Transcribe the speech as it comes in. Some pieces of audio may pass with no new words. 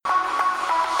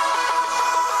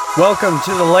Welcome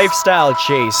to the Lifestyle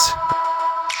Chase.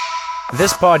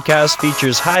 This podcast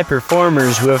features high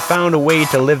performers who have found a way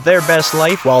to live their best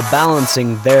life while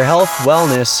balancing their health,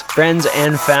 wellness, friends,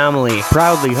 and family.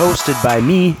 Proudly hosted by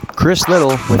me, Chris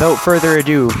Little. Without further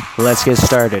ado, let's get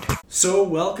started. So,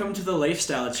 welcome to the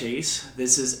Lifestyle Chase.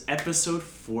 This is episode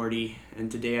 40, and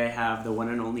today I have the one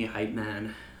and only hype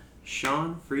man,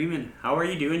 Sean Freeman. How are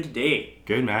you doing today?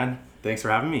 Good, man. Thanks for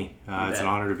having me. It's an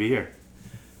honor to be here.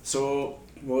 So,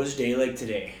 what was your day like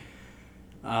today?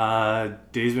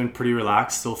 Day's been pretty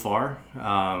relaxed so far.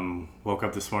 Woke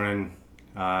up this morning,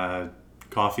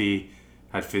 coffee,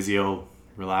 had physio,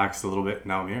 relaxed a little bit.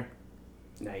 Now I'm here.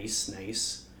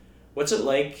 Nice. What's it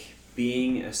like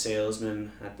being a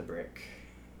salesman at the Brick?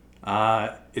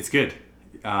 It's good.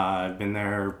 I've been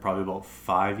there probably about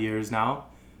 5 years now.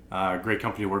 Great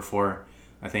company to work for.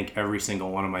 I think every single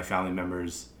one of my family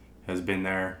members has been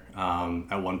there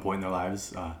at one point in their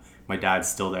lives. My dad's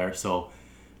still there, so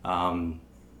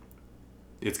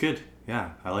it's good. Yeah,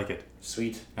 I like it.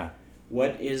 Sweet. Yeah.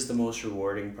 What is the most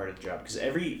rewarding part of the job? Because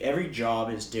every job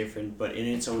is different, but in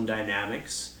its own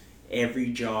dynamics,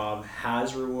 every job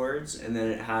has rewards, and then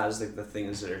it has like the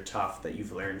things that are tough that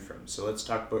you've learned from. So let's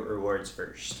talk about rewards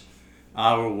first.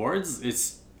 Rewards,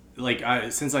 it's like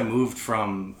since I moved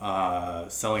from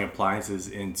selling appliances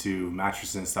into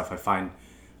mattresses and stuff, I find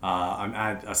I'm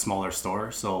at a smaller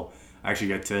store, so I actually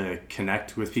get to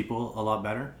connect with people a lot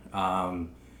better.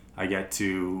 I get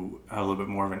to have a little bit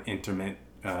more of an intimate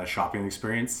shopping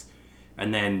experience.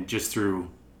 And then just through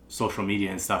social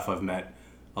media and stuff, I've met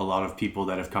a lot of people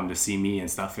that have come to see me and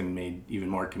stuff and made even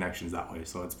more connections that way.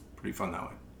 So it's pretty fun that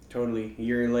way. Totally.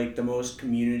 You're like the most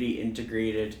community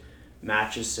integrated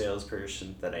mattress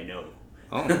salesperson that I know.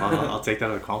 Oh, I'll take that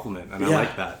as a compliment. And I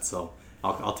like that. So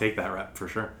I'll take that rep for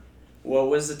sure. What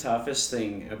was the toughest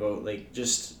thing about like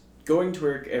just going to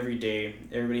work every day?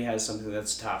 Everybody has something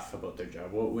that's tough about their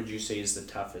job. What would you say is the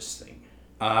toughest thing?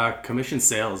 Commission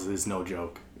sales is no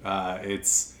joke.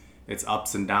 It's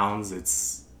ups and downs.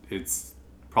 It's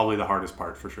probably the hardest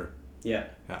part for sure. Yeah.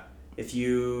 If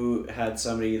you had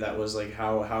somebody that was like,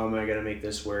 how am I going to make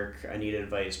this work? I need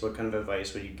advice. What kind of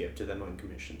advice would you give to them on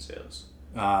commission sales?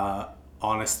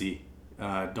 Honesty.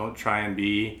 Don't try and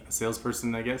be a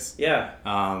salesperson, I guess. Yeah.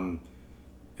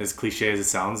 As cliche as it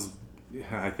sounds,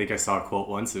 I think I saw a quote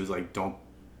once. It was like, don't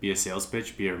be a sales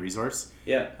pitch, be a resource.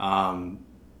 Yeah.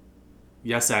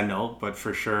 Yes and no, but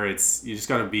for sure you just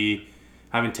got to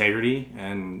have integrity,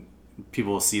 and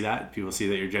people will see that. People will see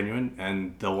that you're genuine,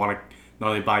 and they'll want to not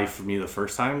only buy from you the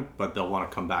first time, but they'll want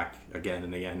to come back again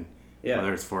and again. Yeah.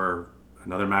 Whether it's for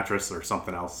another mattress or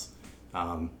something else.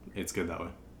 It's good that way.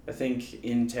 I think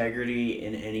integrity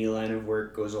in any line of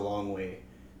work goes a long way.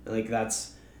 And like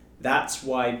that's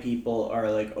why people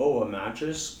are like, oh, a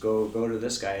mattress, go to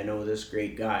this guy. I know this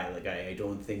great guy. Like I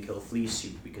don't think he'll fleece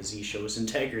you because he shows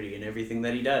integrity in everything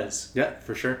that he does. Yeah,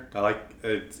 for sure. I like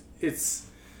it. It's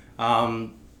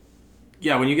when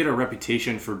you get a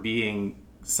reputation for being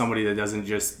somebody that doesn't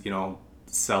just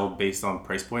sell based on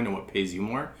price point and what pays you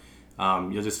more,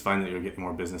 you'll just find that you'll get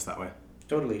more business that way.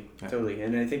 Totally.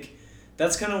 And I think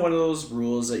that's kind of one of those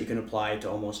rules that you can apply to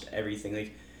almost everything.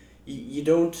 Like you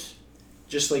don't,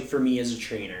 just like for me as a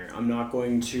trainer, I'm not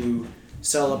going to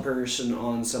sell a person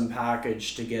on some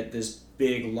package to get this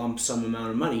big lump sum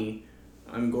amount of money.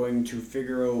 I'm going to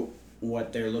figure out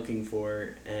what they're looking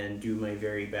for and do my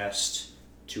very best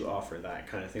to offer that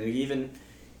kind of thing. Like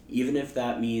even if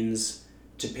that means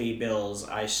to pay bills,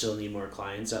 I still need more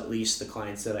clients. At least the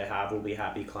clients that I have will be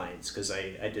happy clients because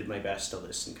I did my best to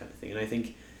listen, kind of thing. And I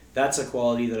think that's a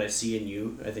quality that I see in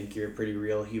you. I think you're a pretty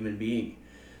real human being.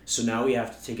 So now we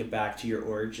have to take it back to your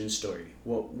origin story.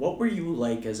 What were you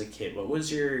like as a kid? What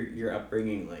was your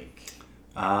upbringing like?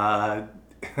 Well,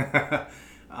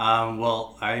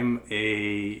 I'm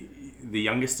the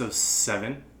youngest of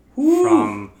 7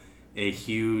 from a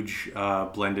huge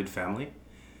blended family.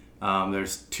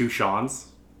 There's 2 Seans,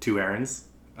 2 Aarons.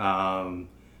 I'm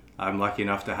lucky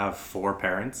enough to have 4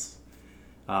 parents.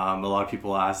 A lot of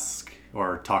people ask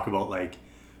or talk about like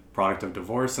product of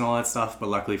divorce and all that stuff, but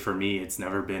luckily for me, it's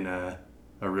never been a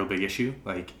real big issue.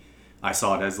 Like I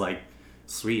saw it as like,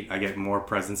 sweet, I get more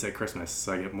presents at Christmas,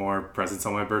 I get more presents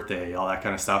on my birthday, all that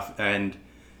kind of stuff. And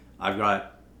I've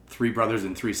got 3 brothers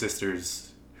and 3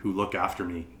 sisters who look after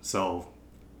me, so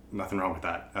nothing wrong with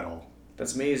that at all.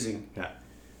 That's amazing. Yeah.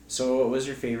 So what was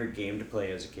your favorite game to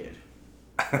play as a kid?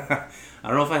 I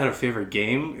don't know if I had a favorite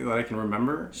game that I can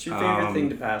remember. What's your favorite thing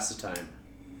to pass the time?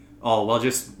 Oh, well,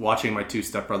 just watching my 2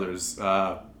 stepbrothers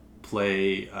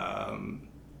play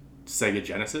Sega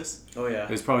Genesis. Oh, yeah. It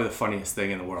was probably the funniest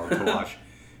thing in the world to watch.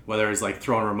 whether it's like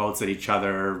throwing remotes at each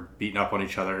other, beating up on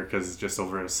each other because just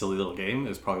over a silly little game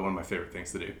is probably one of my favorite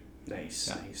things to do.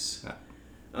 Nice. Yeah.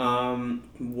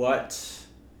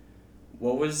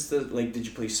 What was the, like, did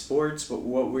you play sports?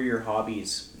 What were your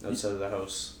hobbies outside of the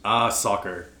house?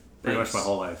 Soccer. Pretty much my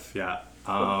whole life, yeah.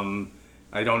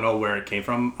 I don't know where it came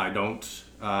from. I don't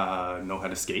know how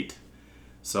to skate.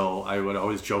 So I would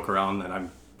always joke around that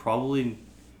I'm probably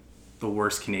the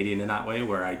worst Canadian in that way,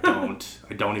 where I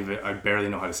barely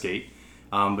know how to skate.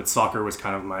 But soccer was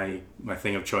kind of my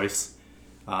thing of choice.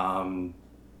 Played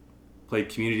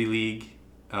community league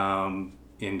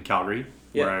in Calgary,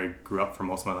 where I grew up for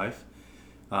most of my life.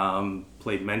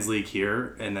 Played men's league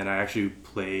here, and then I actually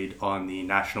played on the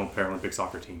National Paralympic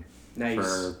soccer team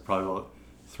for probably about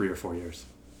 3 or 4 years.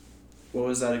 What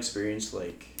was that experience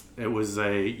like? It was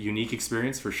a unique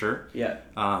experience for sure. Yeah.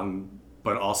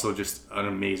 But also just an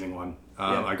amazing one.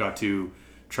 I got to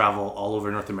travel all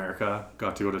over North America,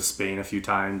 got to go to Spain a few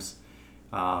times,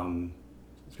 got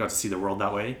to see the world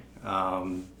that way.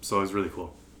 So it was really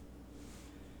cool.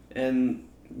 And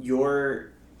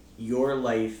your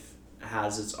life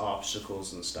has its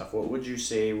obstacles and stuff. What would you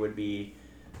say would be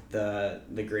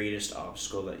the greatest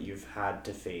obstacle that you've had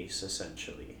to face,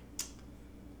 essentially?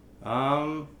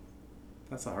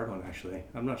 That's a hard one, actually.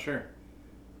 I'm not sure.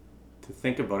 To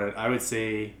think about it, I would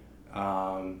say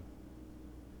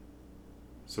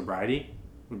sobriety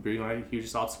would be my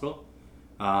hugest obstacle.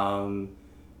 I've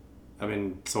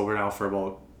been sober now for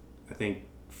about, I think,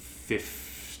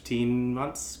 15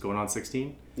 months, going on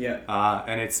 16. Yeah.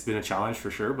 And it's been a challenge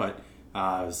for sure, but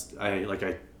like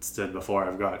I said before,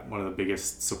 I've got one of the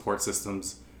biggest support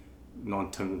systems known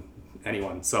to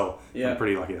anyone, so I'm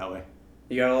pretty lucky that way.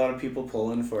 You got a lot of people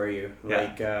pulling for you.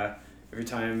 Like, every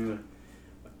time,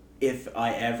 if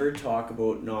I ever talk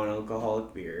about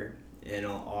non-alcoholic beer, and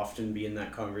I'll often be in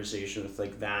that conversation with,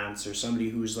 like, Vance or somebody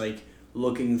who's, like,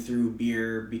 looking through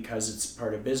beer because it's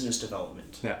part of business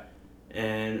development. Yeah.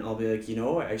 And I'll be like,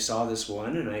 I saw this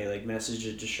one, and I, like, messaged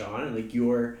it to Sean, and, like,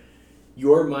 you're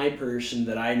my person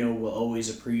that I know will always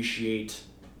appreciate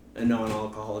a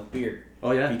non-alcoholic beer.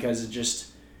 Oh, yeah. Because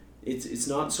it's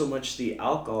not so much the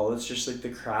alcohol, it's just like the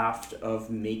craft of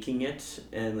making it,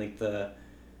 and like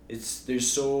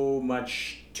there's so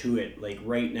much to it. Like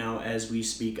right now as we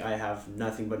speak, I have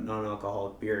nothing but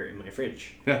non-alcoholic beer in my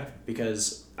fridge. Yeah.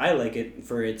 Because I like it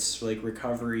for its like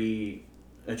recovery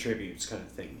attributes kind of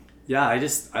thing. Yeah,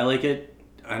 I like it,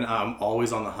 and I'm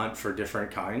always on the hunt for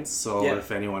different kinds. So if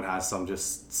anyone has some,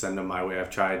 just send them my way.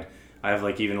 I have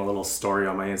like even a little story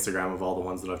on my Instagram of all the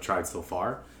ones that I've tried so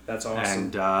far. That's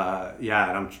awesome. And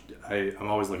I'm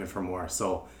always looking for more.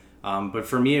 So, but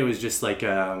for me, it was just like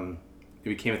it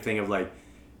became a thing of like,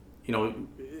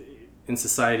 in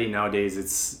society nowadays,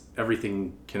 it's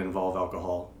everything can involve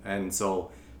alcohol, and so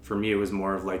for me, it was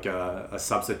more of like a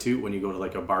substitute when you go to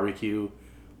like a barbecue,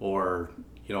 or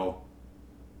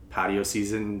patio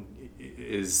season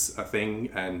is a thing,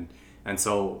 and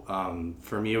so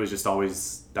for me, it was just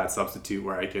always that substitute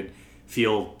where I could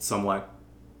feel somewhat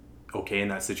okay in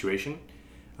that situation.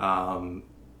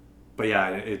 But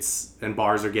yeah, and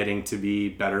bars are getting to be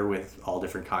better with all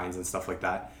different kinds and stuff like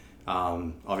that.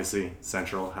 Obviously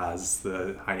Central has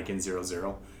the Heineken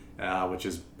 0.0, which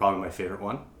is probably my favorite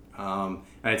one. And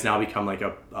it's now become like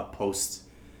a post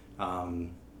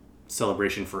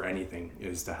celebration for anything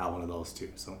is to have one of those too.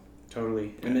 So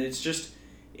totally. And it's just,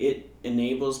 it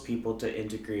enables people to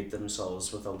integrate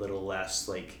themselves with a little less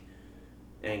like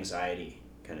anxiety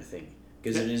kind of thing.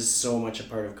 Because it is so much a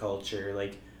part of culture.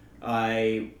 Like,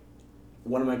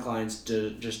 one of my clients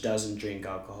just doesn't drink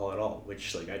alcohol at all,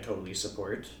 which like I totally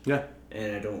support. Yeah.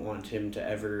 And I don't want him to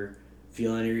ever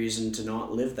feel any reason to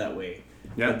not live that way.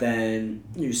 Yeah. But then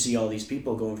you see all these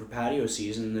people going for patio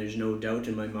season, and there's no doubt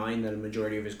in my mind that a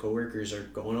majority of his coworkers are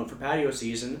going out for patio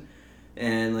season,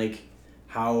 and like,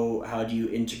 how do you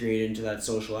integrate into that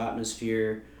social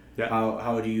atmosphere? Yeah.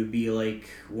 How do you be like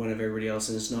one of everybody else?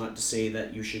 And it's not to say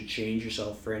that you should change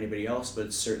yourself for anybody else, but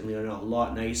it's certainly a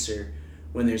lot nicer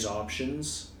when there's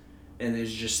options and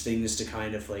there's just things to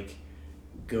kind of like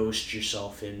ghost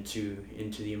yourself into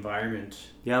the environment.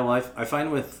 Yeah, well, I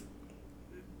find with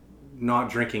not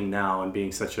drinking now and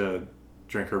being such a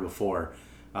drinker before,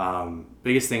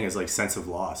 biggest thing is like sense of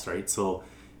loss, right? So,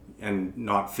 and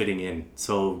not fitting in.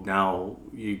 So now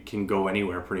you can go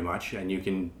anywhere pretty much, and you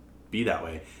can be that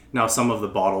way. Now some of the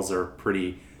bottles are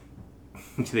pretty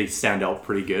they stand out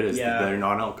pretty good as they're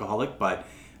non-alcoholic, but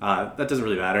that doesn't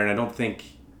really matter, and I don't think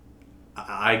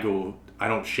I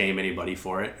don't shame anybody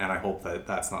for it, and I hope that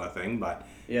that's not a thing, but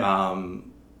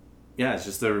it's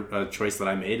just a choice that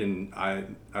I made, and I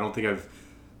don't think I've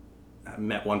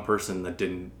met one person that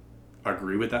didn't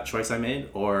agree with that choice I made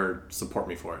or support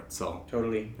me for it. So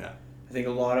Totally. yeah. I think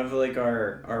a lot of like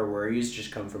our worries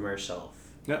just come from ourselves.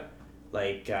 Yeah.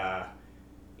 Like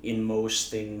in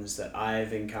most things that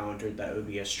I've encountered that would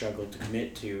be a struggle to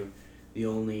commit to, the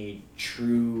only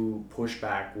true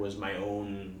pushback was my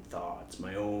own thoughts,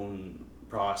 my own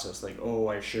process. Like, oh,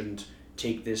 I shouldn't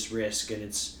take this risk, and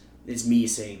it's me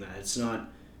saying that. It's not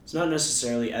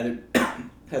necessarily other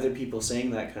people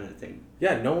saying that kind of thing.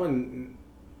 Yeah, no one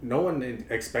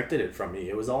expected it from me.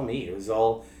 It was all me. It was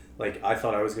all like I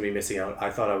thought I was gonna be missing out. I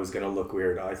thought I was gonna look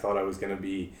weird. I thought I was gonna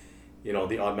be,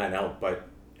 the odd man out. But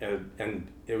and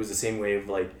it was the same way of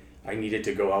like I needed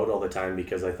to go out all the time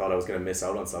because I thought I was gonna miss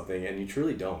out on something, and you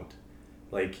truly don't.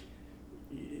 Like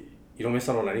you don't miss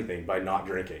out on anything by not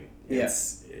drinking.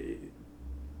 Yes.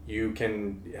 You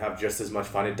can have just as much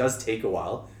fun. It does take a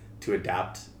while to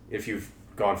adapt if you've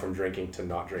gone from drinking to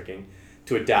not drinking,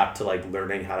 to adapt to like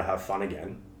learning how to have fun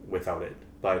again without it.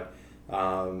 But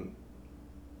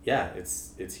yeah,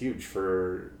 it's huge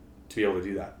to be able to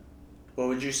do that. What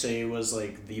would you say was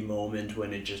like the moment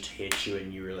when it just hit you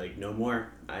and you were like, no more,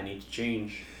 I need to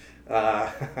change?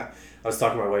 I was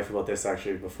talking to my wife about this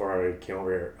actually before I came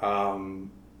over here.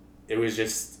 It was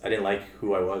just I didn't like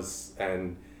who I was,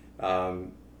 and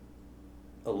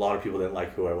a lot of people didn't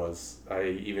like who I was. I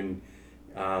even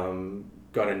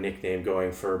got a nickname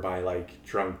going for my like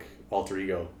drunk alter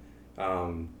ego,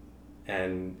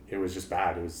 and it was just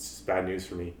bad. It was just bad news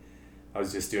for me. I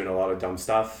was just doing a lot of dumb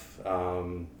stuff.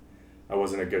 I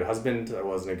wasn't a good husband. I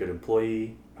wasn't a good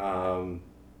employee.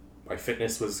 My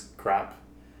fitness was crap.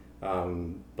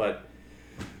 But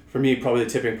for me, probably the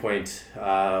tipping point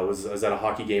was I was at a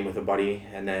hockey game with a buddy,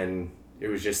 and then it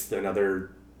was just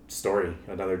another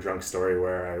drunk story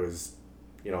where I was,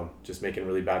 just making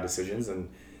really bad decisions, and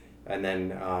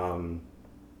then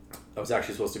I was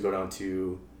actually supposed to go down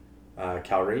to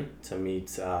Calgary to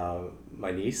meet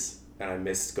my niece, and I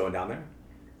missed going down there,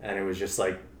 and it was just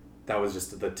like that was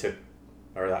just the tip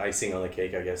or the icing on the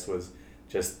cake, I guess, was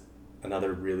just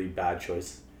another really bad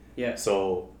choice. Yeah.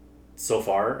 So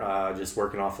far, just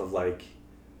working off of like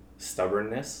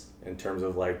stubbornness in terms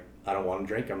of like I don't want to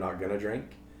drink, I'm not gonna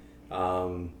drink.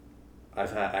 And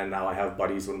now I have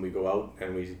buddies when we go out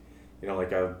and we,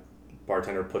 like a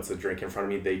bartender puts a drink in front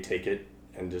of me, they take it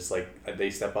and just like they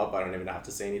step up. I don't even have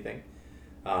to say anything.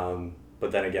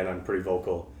 But then again, I'm pretty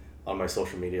vocal on my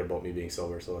social media about me being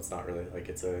sober, so it's not really like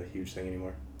it's a huge thing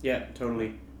anymore. Yeah,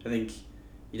 totally. I think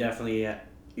you definitely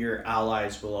your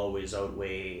allies will always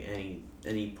outweigh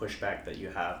any pushback that you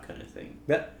have, kind of thing.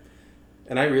 Yeah.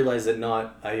 And I realize that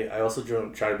I also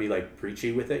don't try to be like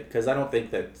preachy with it, because I don't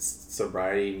think that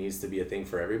sobriety needs to be a thing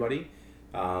for everybody,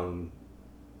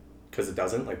 because it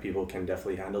doesn't. Like people can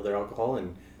definitely handle their alcohol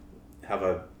and have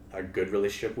a good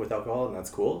relationship with alcohol, and that's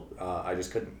cool. I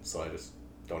just couldn't, so I just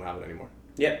don't have it anymore.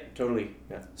 Yeah, totally.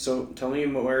 Yeah. So tell me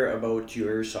more about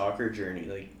your soccer journey.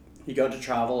 Like you got to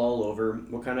travel all over.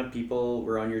 What kind of people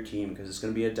were on your team? Because it's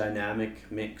going to be a dynamic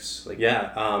mix. Like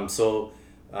So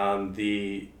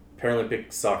the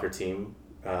Paralympic soccer team,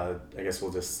 I guess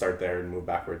we'll just start there and move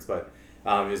backwards, but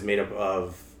is made up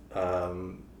of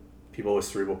people with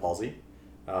cerebral palsy,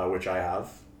 which I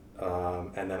have,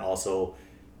 and then also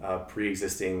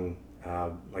pre-existing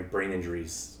like brain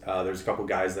injuries. There's a couple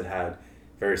guys that had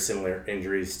very similar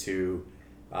injuries to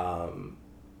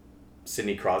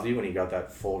Sidney Crosby when he got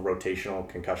that full rotational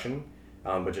concussion,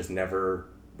 but just never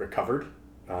recovered.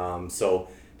 So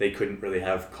they couldn't really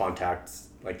have contact,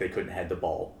 like they couldn't head the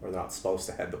ball, or they're not supposed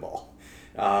to head the ball.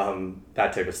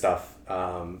 That type of stuff.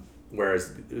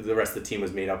 Whereas the rest of the team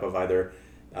was made up of either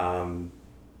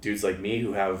dudes like me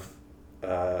who have,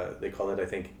 they call it, I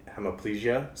think,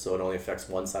 hemiplegia, so it only affects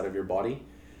one side of your body,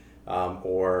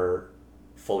 or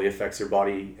fully affects your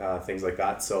body, things like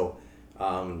that. So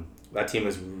that team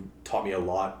has taught me a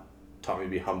lot, taught me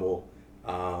to be humble,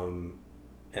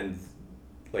 and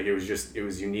like it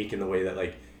was unique in the way that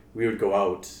like we would go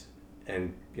out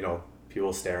and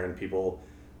people staring, people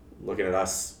looking at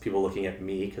us, people looking at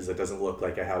me because it doesn't look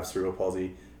like I have cerebral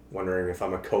palsy, wondering if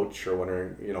I'm a coach or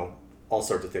wondering all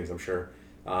sorts of things, I'm sure.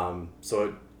 I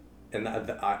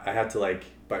had to like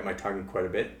bite my tongue quite a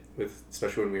bit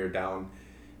especially when we were down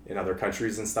in other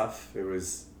countries and stuff.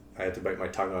 I had to bite my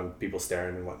tongue on people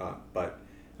staring and whatnot, but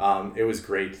it was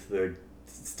great.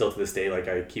 Still to this day, like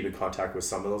I keep in contact with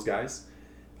some of those guys.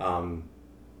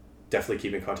 Definitely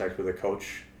keep in contact with a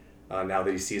coach. Now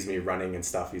that he sees me running and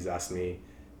stuff, he's asked me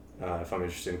if I'm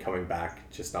interested in coming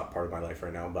back. Just not part of my life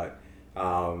right now, but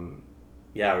I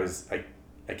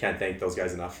can't thank those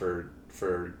guys enough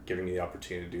for giving me the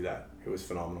opportunity to do that. It was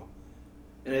phenomenal.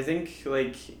 And I think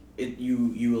like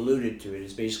you alluded to it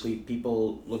is basically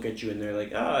people look at you and they're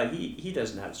like, he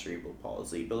doesn't have cerebral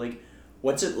palsy, but like,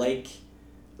 what's it like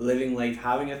living life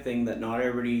having a thing that not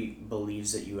everybody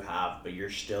believes that you have, but you're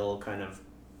still kind of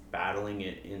battling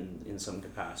it in some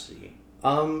capacity?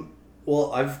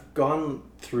 Well, I've gone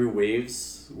through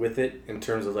waves with it in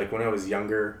terms of like when I was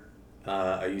younger,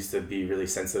 I used to be really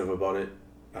sensitive about it.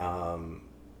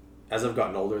 As I've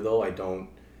gotten older, though, I don't.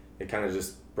 It kind of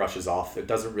just brushes off. It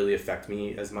doesn't really affect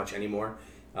me as much anymore.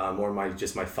 More my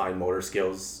fine motor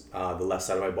skills. The left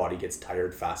side of my body gets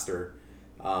tired faster.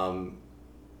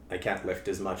 I can't lift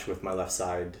as much with my left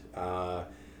side.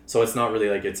 So it's not really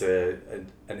like it's an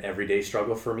everyday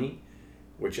struggle for me,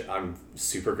 which I'm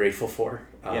super grateful for.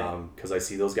 Because I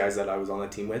see those guys that I was on the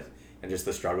team with and just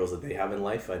the struggles that they have in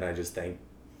life, and I just thank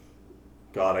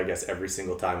God, I guess, every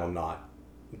single time I'm not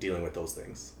dealing with those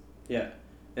things. Yeah,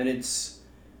 and it's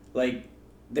like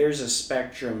there's a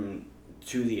spectrum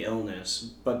to the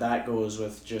illness, but that goes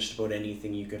with just about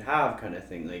anything you could have, kind of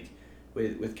thing. Like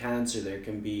with cancer, there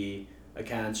can be a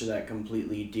cancer that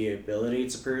completely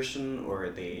debilitates a person, or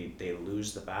they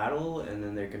lose the battle, and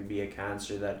then there can be a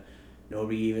cancer that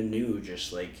nobody even knew.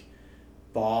 Just like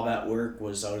Bob at work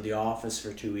was out of the office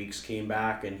for 2 weeks, came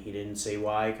back, and he didn't say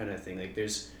why, kind of thing. Like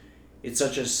it's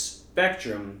such a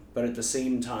spectrum, but at the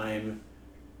same time,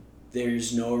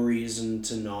 there's no reason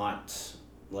to not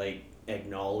like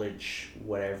acknowledge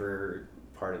whatever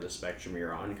part of the spectrum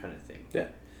you're on, kind of thing. Yeah,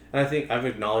 and I think I've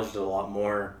acknowledged it a lot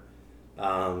more,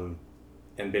 and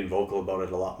been vocal about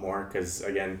it a lot more. Because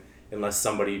again, unless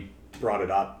somebody brought it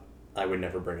up, I would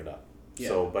never bring it up. Yeah.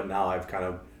 So, but now I've kind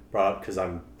of brought up because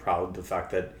I'm proud of the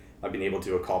fact that I've been able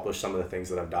to accomplish some of the things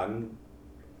that I've done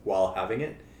while having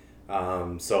it.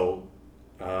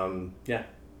 Yeah.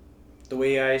 The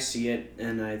way I see it,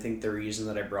 and I think the reason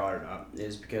that I brought it up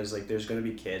is because like there's going to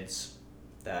be kids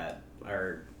that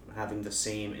are having the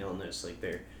same illness, like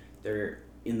they're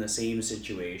in the same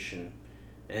situation,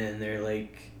 and they're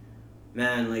like,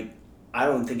 man, like I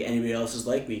don't think anybody else is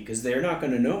like me, because they're not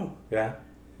going to know. Yeah.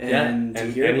 And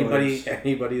anybody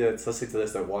that's listening to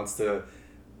this that wants to,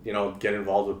 get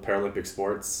involved with Paralympic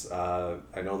sports,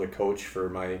 I know the coach for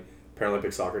my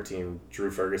Paralympic soccer team,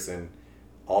 Drew Ferguson,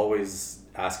 always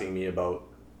asking me about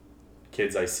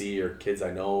kids I see or kids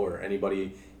I know or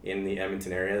anybody in the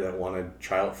Edmonton area that want to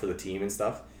try out for the team and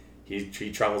stuff.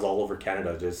 He travels all over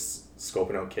Canada just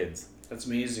scoping out kids. That's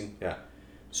amazing. Yeah.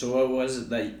 So what was it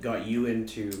that got you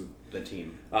into the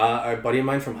team? A buddy of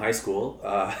mine from high school.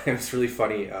 It was really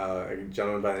funny. A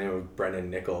gentleman by the name of Brendan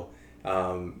Nickel.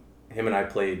 Him and I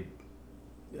played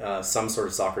some sort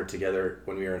of soccer together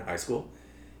when we were in high school,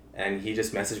 and he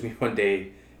just messaged me one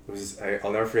day.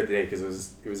 I'll never forget the day because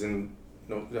it was in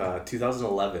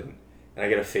 2011, and I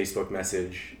get a Facebook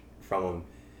message from him,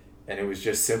 and it was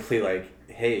just simply like,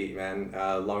 "Hey man,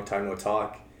 long time no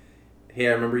talk. Hey,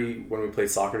 I remember when we played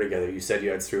soccer together. You said you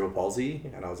had cerebral palsy,"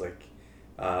 and I was like,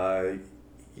 and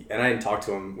I didn't talk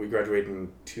to him. We graduated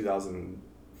in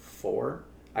 2004.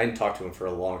 I didn't talk to him for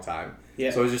a long time.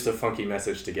 Yeah. So it was just a funky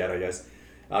message to get, I guess.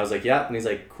 I was like, "Yeah," and he's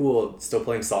like, "Cool, still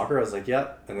playing soccer?" I was like,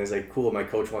 "Yeah," and he's like, "Cool, my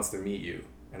coach wants to meet you."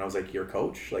 And I was like, "Your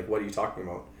coach? Like, what are you talking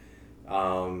about?"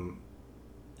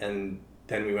 And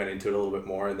then we went into it a little bit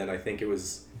more, and then I think it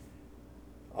was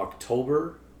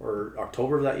October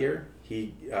of that year,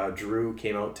 Drew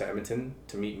came out to Edmonton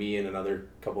to meet me and another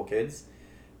couple kids.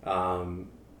 And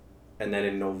then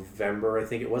in November, I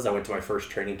think it was, I went to my first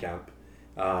training camp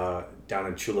down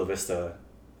in Chula Vista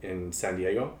in San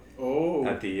Diego. Oh.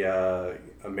 At the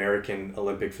American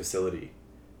Olympic facility.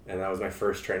 And that was my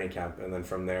first training camp. And then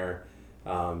from there,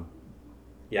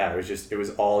 it was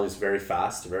all just very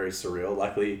fast, very surreal.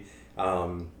 Luckily,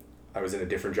 I was in a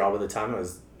different job at the time. I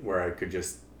was where I could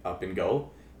just up and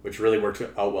go, which really worked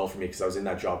out well for me because I was in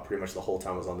that job pretty much the whole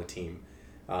time I was on the team.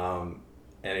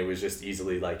 And it was just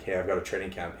easily like, hey, I've got a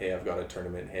training camp. Hey, I've got a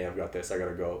tournament. Hey, I've got this. I got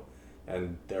to go.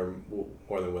 And they're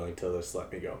more than willing to just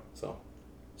let me go.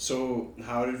 So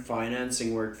how did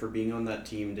financing work for being on that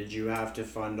team? Did you have to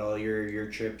fund all your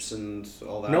trips and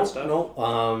all that stuff?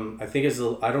 No. I think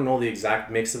I don't know the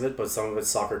exact mix of it, but some of it's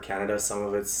Soccer Canada, some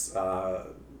of it's I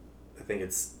think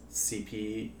it's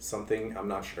CP something. I'm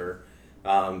not sure,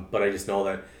 but I just know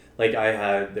that like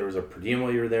there was a per diem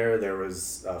while you were there. There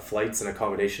was flights and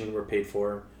accommodation were paid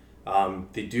for.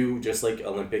 They do, just like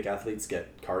Olympic athletes,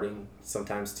 get karting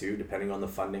sometimes too, depending on the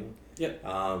funding. Yep.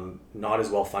 Not as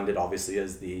well funded, obviously,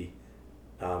 as the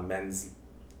men's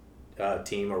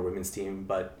team or women's team,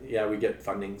 but yeah, we get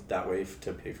funding that way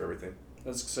to pay for everything.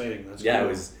 That's exciting. That's cool. It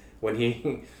was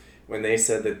when they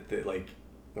said that like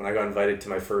when I got invited to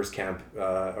my first camp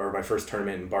or my first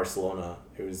tournament in Barcelona,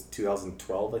 it was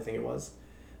 2012, I think it was.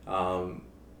 And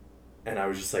I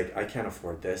was just like, I can't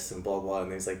afford this and blah, blah.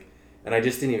 And he's like, and I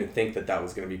just didn't even think that that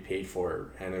was going to be paid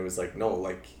for. And it was like, no,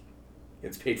 like,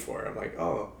 it's paid for. I'm like,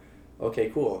 oh, okay,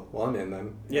 cool. Well, I'm in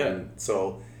then. Yeah. And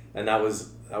so, and that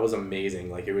was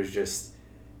amazing. Like, it was just,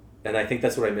 and I think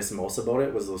that's what I miss most about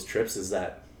it was those trips is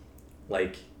that,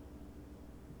 like,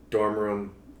 dorm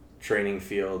room, training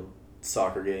field,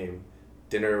 soccer game,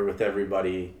 dinner with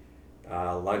everybody,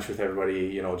 lunch with everybody,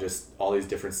 you know, just all these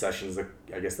different sessions,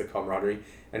 I guess the camaraderie,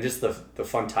 and just the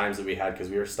fun times that we had because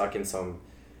we were stuck in some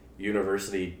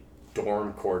university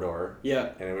dorm corridor. Yeah.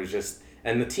 And it was just,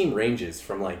 and the team ranges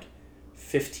from like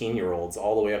 15-year-olds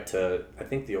all the way up to, I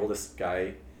think the oldest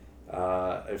guy,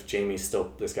 if Jamie's still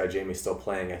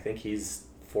playing, I think he's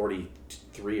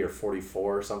 43 or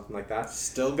 44 or something like that.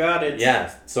 Still got it.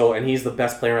 Yeah. So, and he's the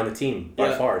best player on the team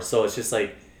by Yeah. far. So it's just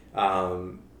like,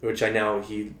 which I know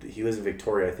he lives in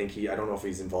Victoria. I think I don't know if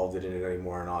he's involved in it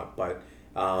anymore or not, but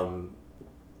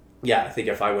yeah, I think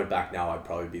if I went back now, I'd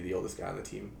probably be the oldest guy on the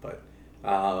team. But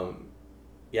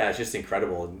yeah, it's just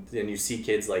incredible. And you see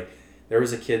kids like, there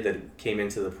was a kid that came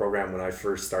into the program when I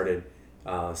first started,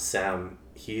 Sam.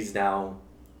 He's now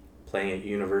playing at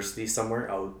university somewhere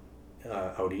out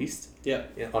east. Yeah.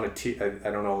 On I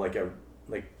don't know,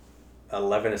 like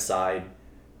 11-a-side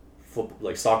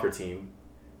soccer team,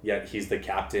 yet he's the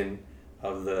captain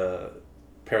of the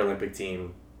Paralympic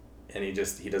team, and he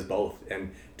does both.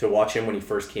 And to watch him when he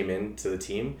first came into the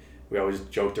team, we always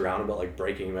joked around about like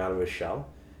breaking him out of his shell,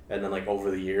 and then like over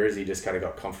the years he just kind of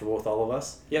got comfortable with all of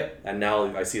us. Yep. And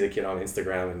now I see the kid on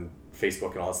Instagram and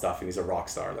Facebook and all that stuff, and he's a rock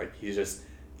star. Like, he's just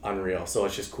unreal. So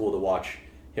it's just cool to watch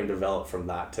him develop from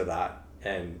that to that,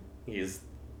 and he's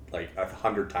like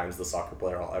 100 times the soccer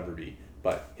player I'll ever be.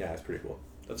 But yeah, it's pretty cool.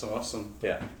 That's awesome.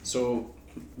 Yeah. So,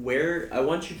 I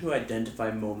want you to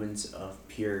identify moments of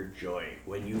pure joy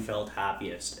when you felt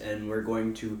happiest, and we're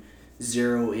going to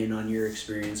zero in on your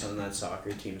experience on that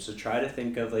soccer team. So try to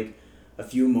think of like a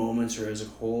few moments where it was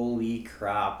like, holy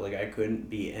crap, like I couldn't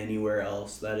be anywhere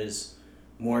else that is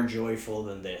more joyful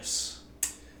than this.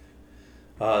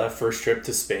 That first trip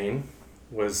to Spain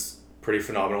was pretty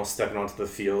phenomenal. Stepping onto the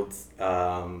field,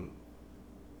 I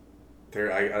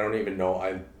don't even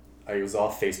know. I was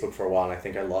off Facebook for a while, and I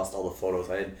think I lost all the photos.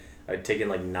 I'd taken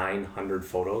like 900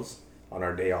 photos on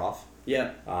our day off.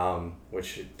 Yeah.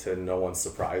 Which, to no one's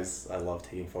surprise, I love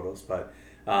taking photos, but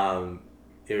I don't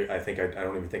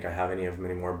even think I have any of them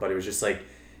anymore. But it was just like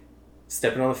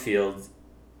stepping on the field,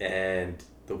 and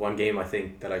the one game I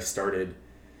think that I started.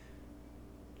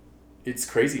 It's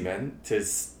crazy, man, to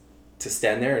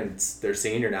stand there and they're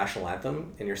singing your national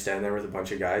anthem, and you're standing there with a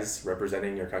bunch of guys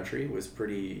representing your country was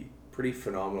pretty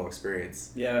phenomenal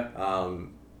experience. Yeah.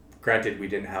 Granted, we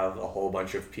didn't have a whole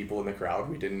bunch of people in the crowd.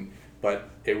 We didn't, but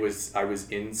I was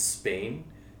in Spain.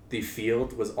 The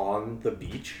field was on the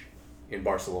beach in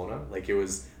Barcelona. Like, it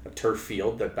was a turf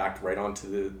field that backed right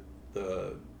onto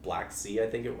the Black Sea, I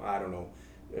think I don't know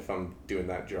if I'm doing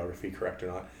that geography correct or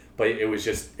not. But it was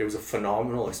a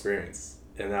phenomenal experience,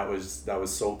 and that was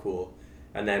so cool.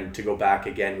 And then to go back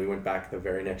again, we went back the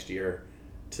very next year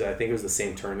to, I think it was the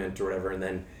same tournament or whatever, and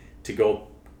then to go,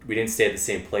 we didn't stay at the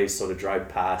same place, so to drive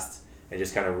past and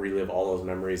just kind of relive all those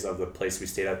memories of the place we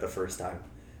stayed at the first time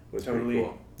was Totally. pretty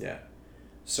cool. Yeah.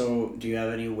 So, do you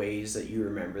have any ways that you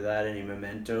remember that? Any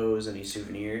mementos, any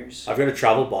souvenirs? I've got a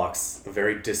travel box, a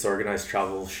very disorganized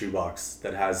travel shoebox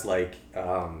that has like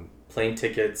plane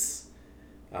tickets,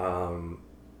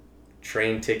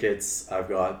 train tickets. I've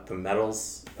got the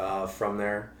medals from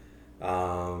there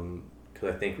because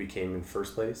I think we came in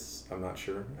first place. I'm not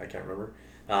sure. I can't remember.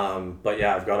 But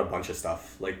yeah, I've got a bunch of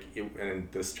stuff. And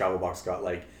this travel box got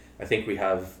like, I think we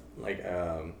have like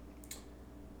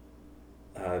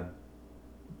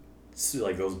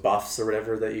like those buffs or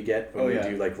whatever that you get when you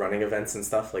do like running events and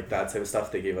stuff, like that type of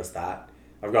stuff. They gave us that.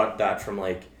 I've got that from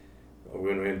like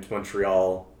when we went to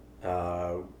Montreal,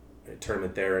 a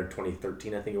tournament there in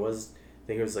 2013, I think it was. I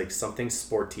think it was like something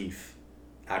sportif,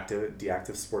 active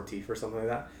sportif or something like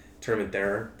that. Tournament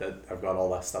there, that I've got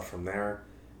all that stuff from there.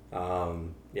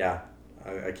 Yeah,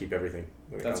 I keep everything.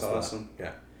 That's awesome.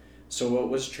 Yeah. So what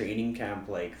was training camp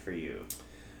like for you?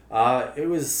 It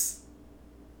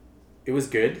was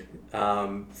good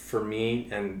for me,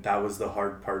 and that was the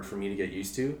hard part for me to get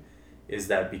used to, is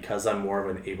that because I'm more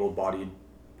of an able-bodied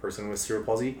person with cerebral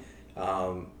palsy,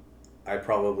 I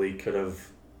probably could have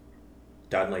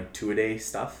done like 2-a-day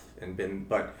stuff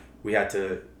but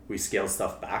we scaled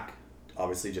stuff back,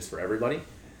 obviously just for everybody.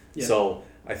 Yeah. So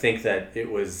I think that it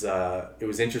was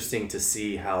interesting to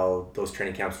see how those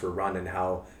training camps were run and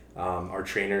how our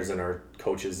trainers and our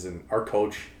coaches, and our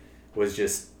coach was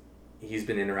just, he's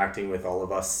been interacting with all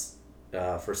of us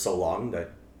for so long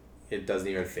that it doesn't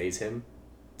even faze him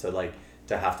to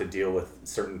have to deal with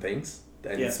certain things.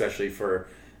 And especially for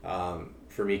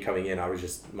me coming in, I was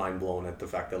just mind blown at the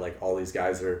fact that like all these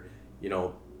guys are,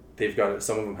 they've got,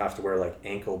 some of them have to wear like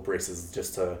ankle braces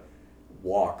just to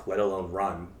walk, let alone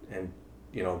run, and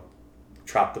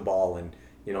trap the ball, and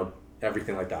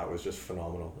everything like that was just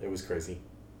phenomenal. It was crazy.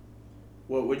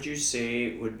 What would you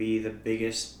say would be the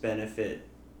biggest benefit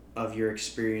of your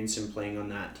experience in playing on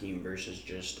that team versus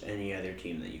just any other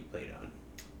team that you played on?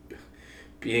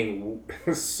 Being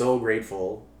so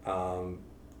grateful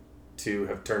to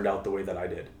have turned out the way that I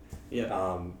did.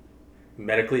 Yeah.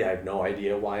 Medically, I have no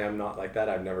idea why I'm not like that.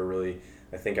 I've never really,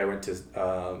 I think I went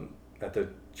to at the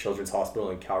Children's Hospital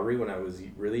in Calgary when I was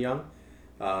really young.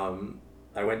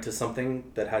 I went to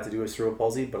something that had to do with cerebral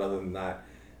palsy, but other than that,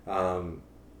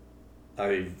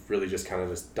 I've really just kind of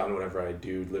just done whatever I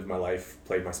do, lived my life,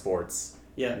 played my sports.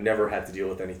 Yeah. Never had to deal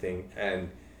with anything, and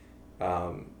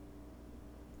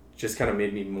just kind of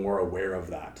made me more aware of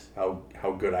that,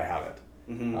 how good I have it.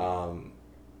 Mm-hmm.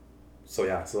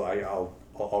 So I'll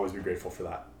always be grateful for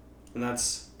that. And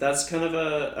that's kind of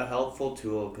a helpful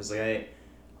tool, because like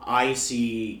I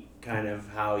see kind of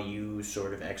how you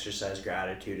sort of exercise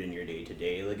gratitude in your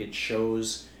day-to-day. Like it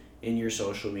shows in your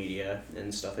social media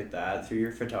and stuff like that, through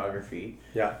your photography.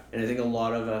 Yeah. And I think a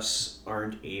lot of us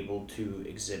aren't able to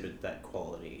exhibit that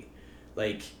quality.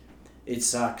 Like, it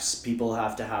sucks. People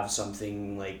have to have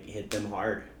something like hit them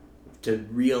hard to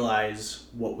realize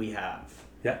what we have.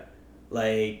 Yeah.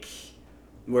 Like,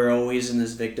 we're always in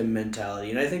this victim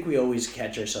mentality, and I think we always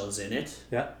catch ourselves in it.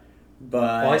 Yeah. But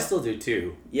well, I still do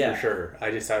too. Yeah. For sure. I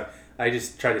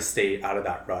just try to stay out of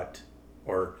that rut,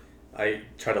 or I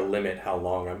try to limit how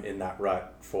long I'm in that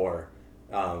rut for,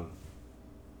 and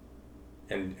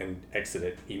exit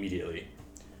it immediately.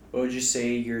 What would you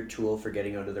say your tool for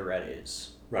getting out of the rut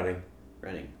is? Running.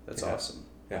 That's Yeah. awesome.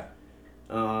 Yeah.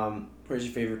 Where's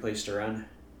your favorite place to run?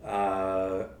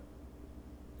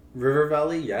 River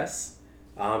Valley, yes,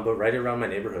 but right around my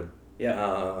neighborhood. Yeah.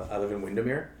 I live in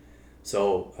Windermere,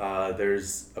 so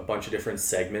there's a bunch of different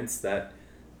segments that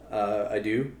I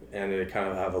do, and they kind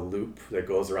of have a loop that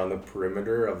goes around the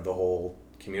perimeter of the whole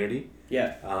community.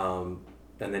 Yeah.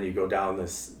 And then you go down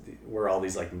this, where all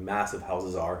these like massive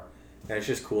houses are, and it's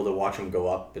just cool to watch them go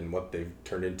up and what they've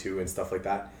turned into and stuff like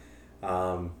that.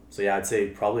 So yeah, I'd say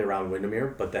probably around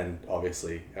Windermere, but then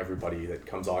obviously everybody that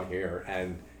comes on here,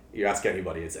 and you ask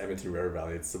anybody, it's Edmonton River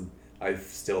Valley. I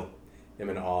still am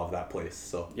in awe of that place.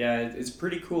 So yeah, it's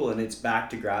pretty cool, and it's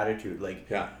back to gratitude. Like,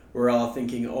 yeah, we're all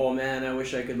thinking, oh man, I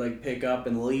wish I could like pick up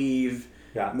and leave,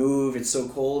 move. It's so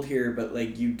cold here, but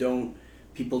like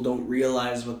people don't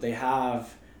realize what they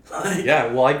have. Yeah,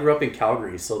 well, I grew up in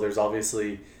Calgary, so there's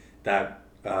obviously that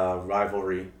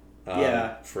rivalry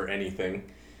for anything.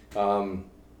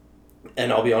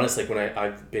 And I'll be honest, like when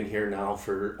I've been here now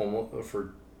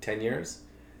for 10 years,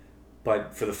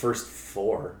 but for the first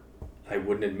 4, I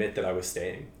wouldn't admit that I was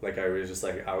staying. Like I was just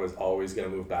like, I was always going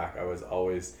to move back. I was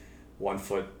always one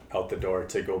foot out the door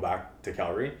to go back to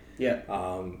Calgary. Yeah.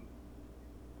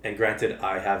 And granted,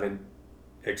 I haven't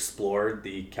explored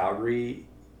the Calgary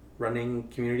running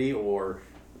community or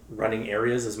running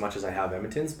areas as much as I have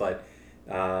Edmonton's, but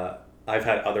I've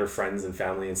had other friends and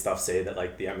family and stuff say that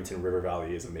like the Edmonton River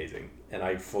Valley is amazing, and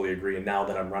I fully agree. And now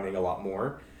that I'm running a lot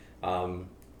more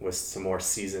with some more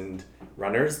seasoned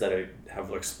runners that I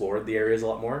have explored the areas a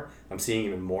lot more, I'm seeing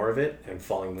even more of it and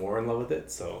falling more in love with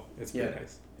it, so it's been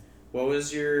nice. What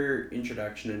was your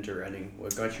introduction into running?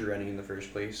 What got you running in the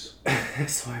first place?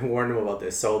 So I warned him about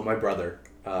this. So my brother,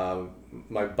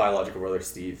 my biological brother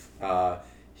Steve,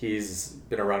 he's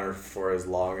been a runner for as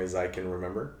long as I can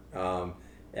remember.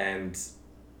 And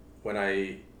when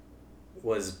I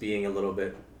was being a little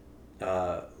bit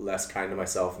less kind to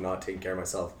myself, not taking care of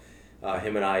myself,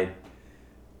 him and I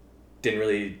didn't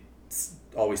really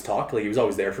always talk. Like he was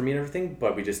always there for me and everything,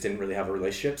 but we just didn't really have a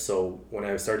relationship. So when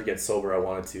I started to get sober,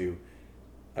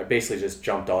 I basically just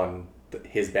jumped on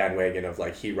his bandwagon of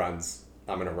like, he runs,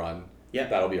 I'm gonna run. Yeah,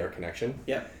 that'll be our connection.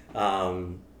 Yeah.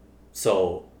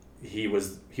 So he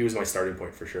was my starting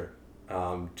point for sure.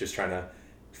 Just trying to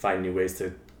find new ways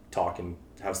to talk and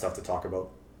have stuff to talk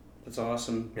about. That's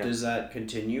awesome. Yeah. Does that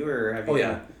continue, or have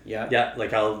you? Yeah.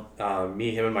 Like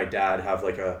me, him, and my dad have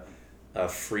like a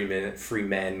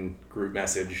Freeman group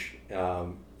message.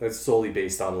 That's solely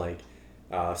based on like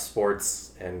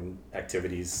sports and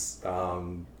activities.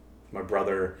 My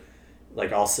brother,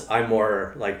 like I'm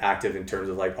more like active in terms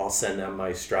of like I'll send them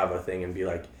my Strava thing and be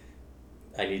like,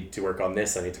 I need to work on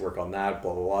this, I need to work on that,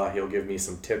 blah, blah, blah. He'll give me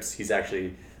some tips.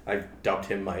 I've dubbed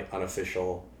him my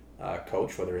unofficial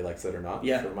coach, whether he likes it or not,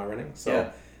 for my running.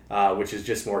 So, which is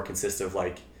just more consistent of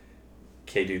like,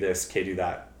 okay, do this, okay, do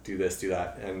that, do this, do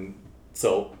that. And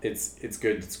so it's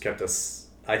good. It's kept us,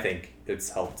 I think it's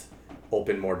helped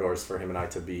open more doors for him and I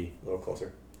to be a little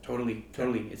closer. Totally.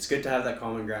 It's good to have that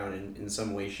common ground in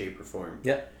some way, shape, or form.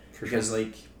 Yeah, for sure. Because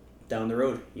like down the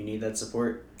road, you need that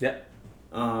support. Yeah.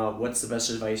 What's the best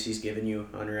advice he's given you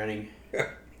on running?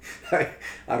 I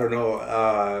don't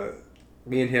know.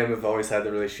 Me and him have always had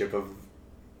the relationship of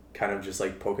kind of just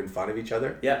like poking fun of each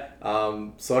other. Yeah.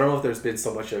 So I don't know if there's been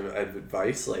so much of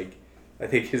advice. Like, I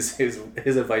think his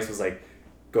advice was like,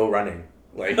 go running.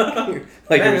 Like, like Man,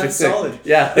 it was that's just solid.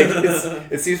 Yeah,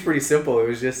 like it seems pretty simple. It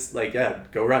was just like, yeah,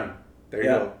 go run. There you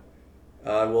go.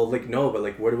 Well, like no, but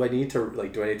like, what do I need to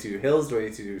like? Do I need to do hills? Do I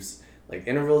need to do like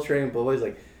interval training? Blah blah. He's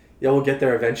like, yeah, we'll get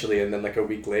there eventually. And then like a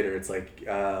week later, it's like,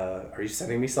 are you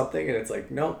sending me something? And it's like,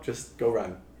 no, just go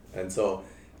run. And so,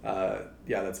 yeah,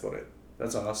 that's about it.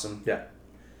 That's awesome. Yeah.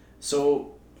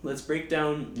 So let's break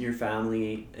down your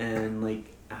family and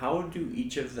like how do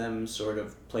each of them sort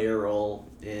of play a role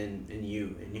in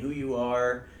you and who you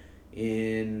are,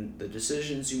 in the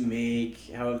decisions you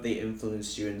make. How have they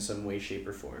influenced you in some way, shape,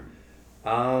 or form?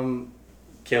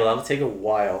 Okay, well, that'll take a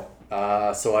while.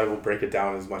 So I will break it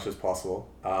down as much as possible.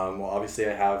 Well, obviously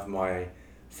I have my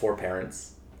 4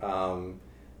 parents. My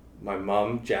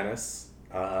mom, Janice,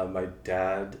 my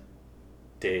dad,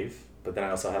 Dave, but then I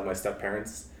also have my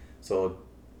step-parents. So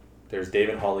there's Dave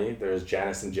and Holly, there's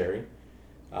Janice and Jerry.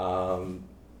 And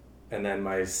then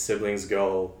my siblings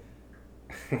go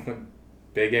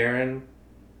Big Aaron,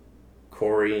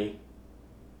 Corey,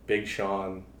 Big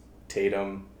Sean,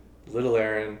 Tatum, Little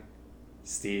Aaron,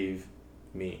 Steve,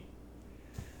 me.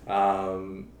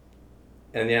 And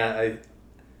yeah,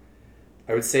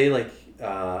 I would say like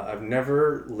I've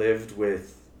never lived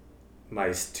with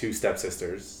my 2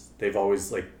 stepsisters. They've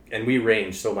always like, and we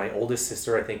range. So my oldest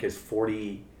sister I think is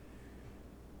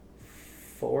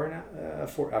 44 now.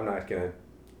 I'm not gonna,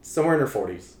 somewhere in her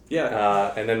 40s.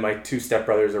 Yeah. And then my 2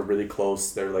 stepbrothers are really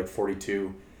close. They're like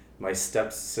 42. My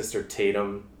stepsister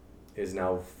Tatum is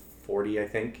now 40, I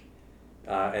think.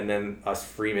 And then us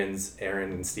Freemans,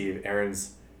 Aaron and Steve.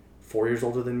 Aaron's 4 years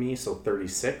older than me, so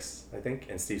 36, I think,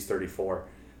 and Steve's 34.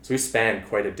 So we span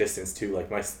quite a distance too. Like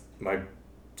my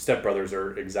stepbrothers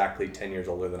are exactly 10 years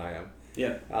older than I am.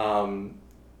 Yeah.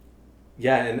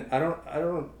 Yeah, and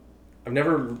I've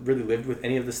never really lived with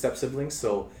any of the step siblings.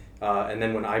 So, and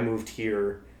then when I moved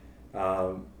here,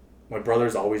 my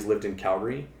brothers always lived in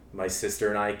Calgary. My sister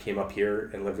and I came up here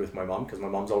and lived with my mom because my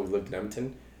mom's always lived in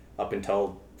Edmonton up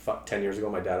until 10 years ago.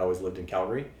 My dad always lived in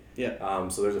Calgary. Yeah.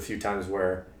 So there's a few times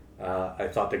where I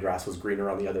thought the grass was greener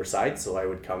on the other side, so I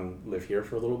would come live here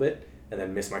for a little bit and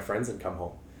then miss my friends and come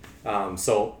home.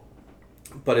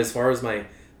 But as far as my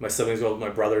siblings go, my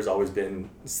brother's always been,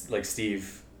 like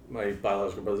Steve, my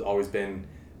biological brother's always been,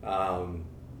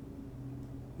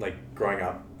 like growing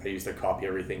up, I used to copy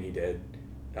everything he did,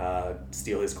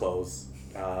 steal his clothes,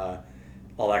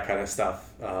 all that kind of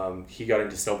stuff. He got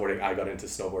into snowboarding, I got into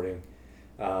snowboarding.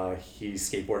 He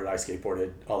skateboarded, I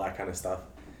skateboarded, all that kind of stuff.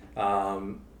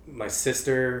 My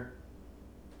sister,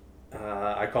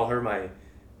 I call her my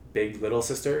big little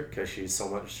sister because she's so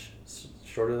much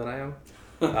shorter than I am.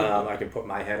 I can put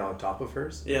my head on top of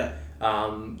hers. Yeah.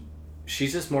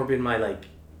 She's just more been my like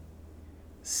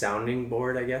sounding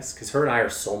board, I guess, because her and I are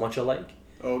so much alike.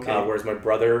 Okay. Whereas my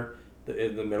brother,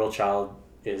 the middle child,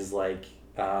 is like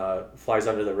flies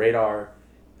under the radar,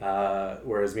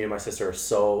 whereas me and my sister are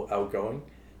so outgoing.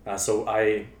 So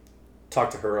I talk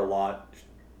to her a lot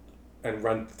and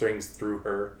run things through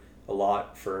her a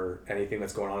lot for anything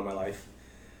that's going on in my life.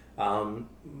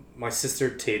 My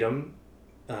sister Tatum,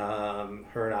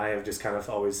 her and I have just kind of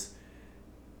always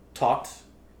talked,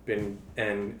 and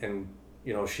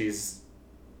you know, she's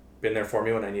been there for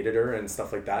me when I needed her and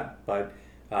stuff like that. But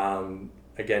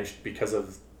again, because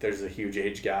of there's a huge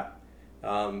age gap,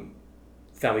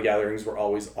 family gatherings were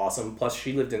always awesome. Plus,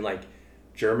 she lived in like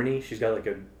Germany. She's got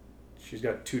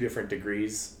 2 different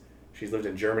degrees. She's lived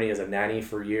in Germany as a nanny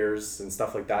for years and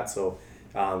stuff like that. So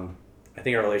I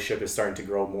think our relationship is starting to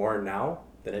grow more now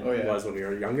than it was when we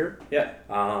were younger. Yeah.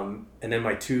 And then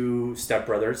my 2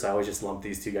 stepbrothers, I always just lump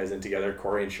these 2 guys in together,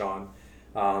 Corey and Sean.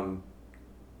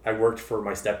 I worked for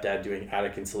my stepdad doing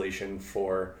attic insulation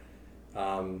for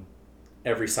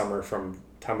every summer from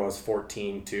time I was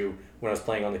 14 to when I was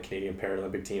playing on the Canadian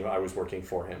Paralympic team. I was working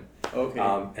for him. Okay.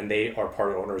 And they are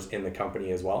part owners in the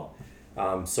company as well.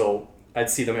 So I'd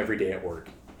see them every day at work.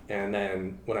 And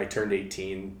then when I turned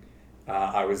 18,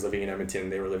 I was living in Edmonton.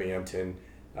 They were living in Edmonton.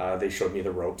 They showed me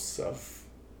the ropes of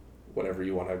whatever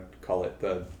you want to call it,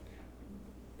 the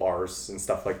bars and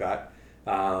stuff like that.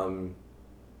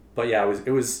 But yeah,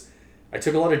 I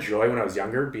took a lot of joy when I was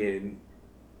younger, being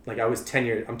like, I'm 10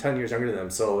 years younger than them.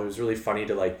 So it was really funny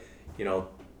to, like, you know,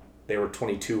 they were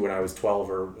 22 when I was 12,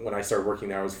 or when I started working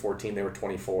there, I was 14, they were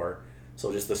 24.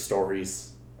 So just the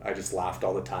stories I just laughed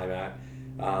all the time at.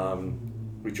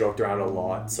 We joked around a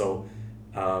lot. So,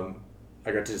 I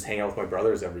got to just hang out with my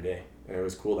brothers every day, and it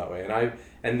was cool that way.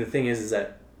 And the thing is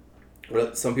that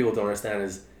what some people don't understand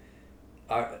is,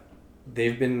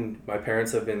 my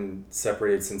parents have been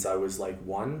separated since I was like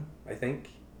 1, I think.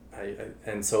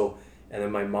 And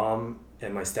then my mom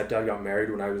and my stepdad got married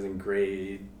when I was in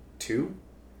grade 2.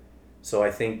 So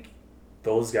I think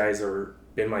those guys are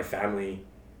been my family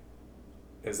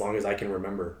as long as I can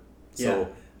remember.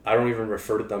 So I don't even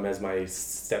refer to them as my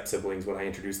step siblings when I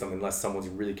introduce them, unless someone's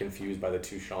really confused by the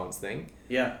two Sean's thing.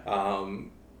 Yeah.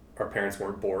 Our parents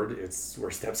weren't bored.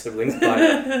 We're step siblings,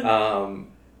 but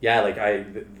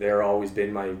they're always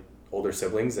been my older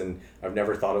siblings, and I've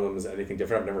never thought of them as anything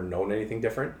different. I've never known anything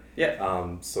different.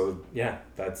 Yeah. So yeah,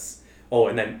 that's. Oh,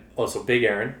 and then also Big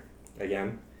Erin,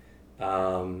 again.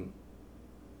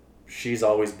 She's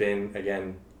always been,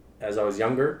 again, as I was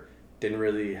younger, didn't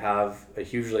really have a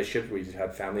huge relationship. We just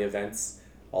had family events,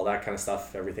 all that kind of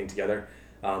stuff, everything together.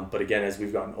 But again, as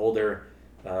we've gotten older,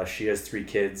 she has 3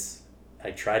 kids.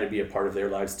 I try to be a part of their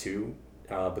lives too,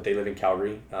 but they live in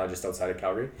Calgary, just outside of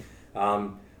Calgary.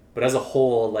 But as a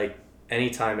whole, like,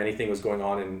 anytime anything was going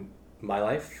on in my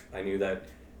life, I knew that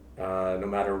no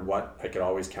matter what, I could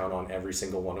always count on every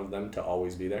single one of them to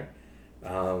always be there.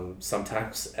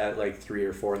 Sometimes at like 3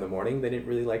 or 4 in the morning, they didn't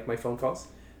really like my phone calls.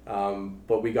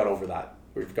 But we got over that.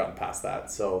 We've gotten past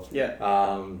that. So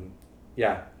I'm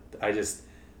the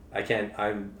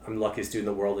luckiest dude in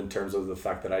the world in terms of the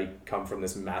fact that I come from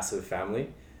this massive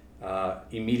family,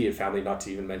 immediate family, not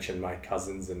to even mention my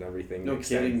cousins and everything. No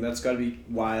kidding. That's gotta be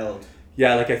wild.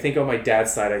 Yeah, like I think on my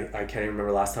dad's side, I can't even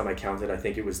remember last time I counted. I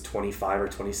think it was 25 or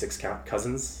 26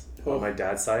 cousins on my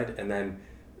dad's side. And then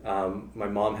my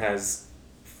mom has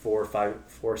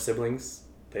 4 siblings.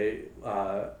 They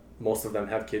most of them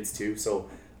have kids too. So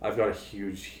I've got a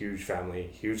huge family,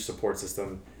 huge support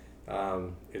system. I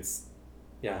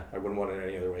wouldn't want it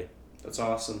any other way. That's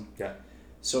awesome. Yeah.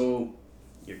 So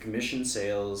your commission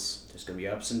sales, there's gonna be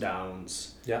ups and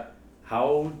downs. Yeah.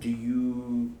 How do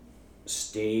you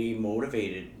stay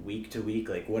motivated week to week?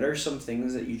 Like, what are some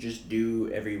things that you just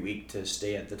do every week to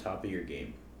stay at the top of your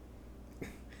game?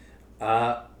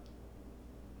 I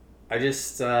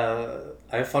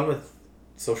have fun with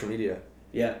social media.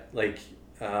 Yeah. Like,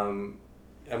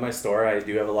 at my store, I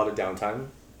do have a lot of downtime.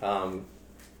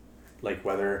 Like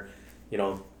whether,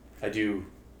 I do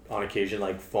on occasion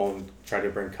like try to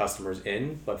bring customers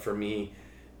in, but for me,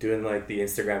 doing like the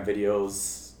Instagram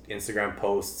videos, Instagram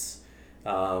posts,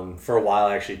 for a while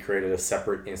I actually created a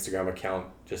separate Instagram account,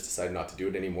 just decided not to do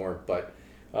it anymore, but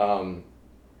I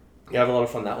have a lot of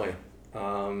fun that way.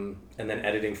 And then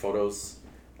editing photos,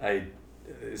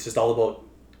 it's just all about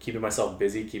keeping myself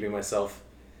busy, keeping myself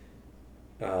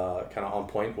kind of on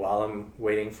point while I'm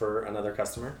waiting for another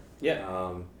customer.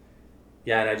 Yeah.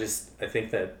 And I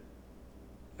think that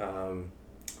I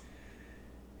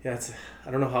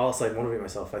don't know how else I motivate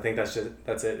myself. I think that's it.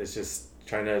 It's just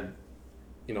trying to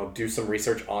do some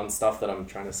research on stuff that I'm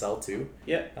trying to sell too.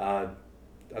 Yeah.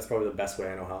 That's probably the best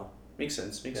way I know how. Makes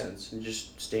sense. And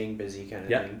just staying busy kind of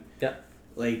thing. Yeah.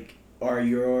 Like, are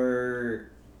you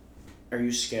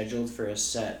scheduled for a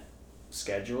set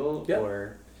schedule? Yeah.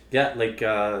 Or yeah, like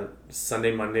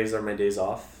Sunday, Mondays are my days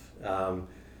off.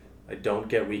 I don't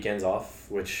get weekends off,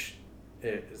 which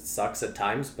it sucks at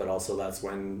times, but also that's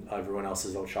when everyone else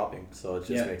is out shopping, so it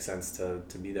just makes sense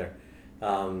to be there.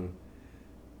 But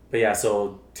yeah,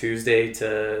 so Tuesday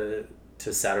to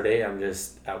Saturday I'm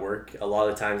just at work. A lot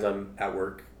of the times I'm at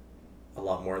work a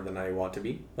lot more than I want to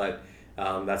be, but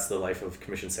that's the life of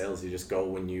commission sales. You just go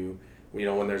when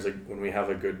when we have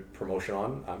a good promotion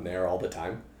on, I'm there all the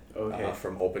time. Okay.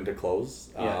 From open to close.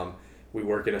 We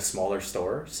work in a smaller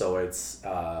store, so it's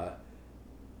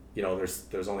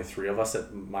there's only 3 of us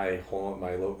at my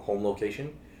home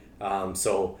location.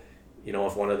 So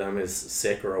if one of them is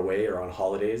sick or away or on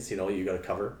holidays, you got to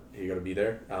cover, you got to be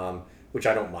there, which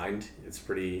I don't mind. It's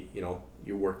pretty,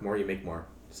 you work more, you make more.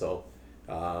 So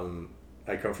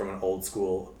I come from an old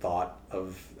school thought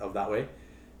of that way.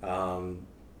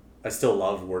 I still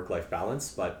love work-life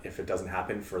balance, but if it doesn't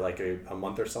happen for like a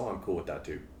month or so, I'm cool with that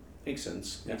too. Makes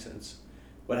sense.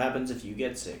 What happens if you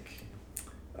get sick?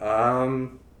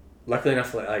 Luckily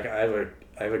enough, like I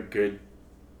have a good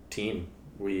team.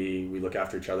 We look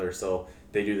after each other, so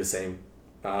they do the same.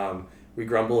 We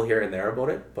grumble here and there about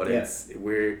it, but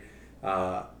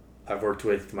Yeah. I've worked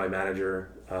with my manager,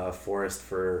 Forrest,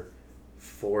 for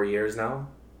 4 years now,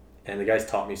 and the guy's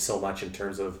taught me so much in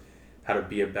terms of how to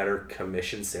be a better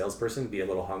commission salesperson, be a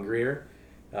little hungrier,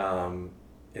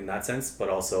 in that sense, but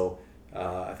also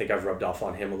I think I've rubbed off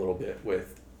on him a little bit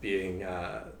with being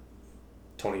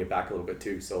toning it back a little bit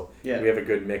too. So Yeah. we have a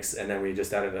good mix, and then we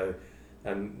just added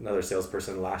another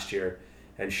salesperson last year,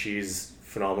 and she's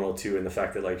phenomenal too in the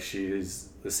fact that like she's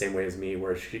the same way as me,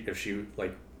 where if she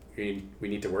like we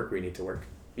need to work, we need to work.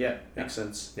 Yeah, makes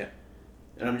sense. Yeah.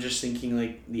 And I'm just thinking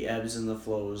like the ebbs and the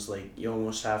flows, like you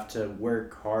almost have to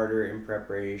work harder in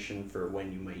preparation for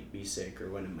when you might be sick or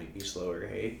when it might be slower,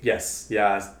 hey? Yes.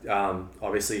 Yeah.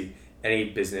 Obviously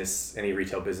any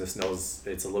retail business knows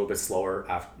it's a little bit slower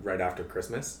right after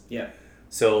Christmas. Yeah.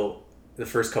 So the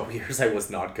first couple of years I was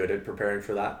not good at preparing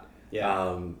for that.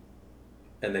 Yeah.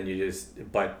 And then you just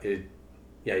got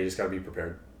to be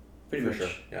prepared. Pretty much. Sure.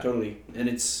 Yeah. Totally. And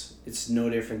it's no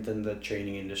different than the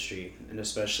training industry, and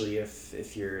especially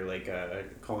if you're like a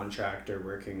contractor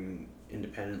working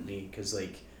independently, because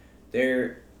like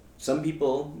some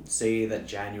people say that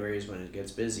January is when it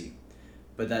gets busy,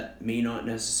 but that may not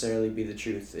necessarily be the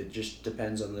truth. It just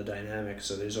depends on the dynamic.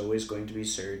 So there's always going to be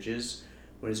surges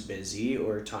when it's busy,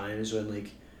 or times when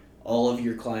like all of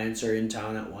your clients are in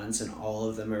town at once and all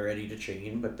of them are ready to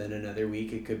train, but then another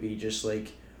week it could be just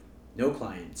like no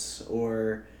clients,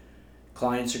 or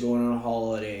clients are going on a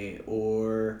holiday,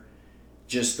 or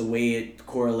just the way it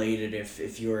correlated.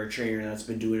 If you're a trainer that's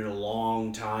been doing it a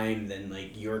long time, then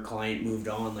like your client moved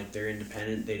on, like they're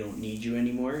independent, they don't need you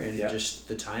anymore, and just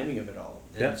the timing of it all.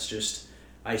 And it's just,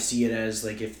 I see it as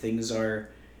like if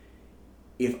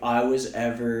I was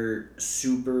ever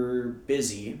super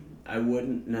busy, I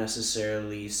wouldn't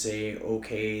necessarily say,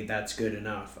 okay, that's good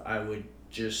enough. I would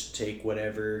just take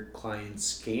whatever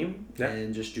clients came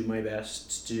and just do my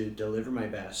best to deliver my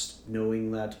best,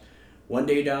 knowing that one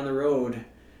day down the road,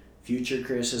 future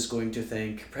Chris is going to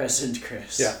thank present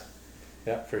Chris.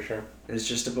 Yeah, for sure. And it's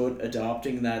just about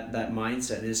adopting that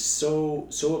mindset. And it's so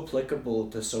applicable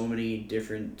to so many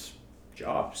different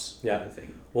jobs. Yeah. I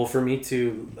think. Well, for me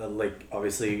too, like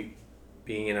obviously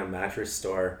being in a mattress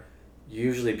store,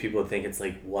 usually people think it's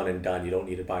like one and done. You don't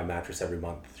need to buy a mattress every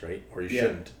month, right? Or you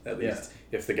shouldn't, at least,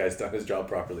 if the guy's done his job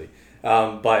properly.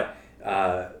 But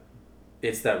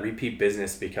it's that repeat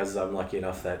business, because I'm lucky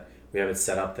enough that we have it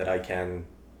set up that I can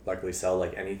luckily sell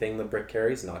like anything the brick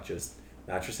carries, not just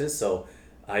mattresses. So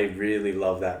I really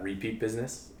love that repeat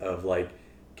business of like,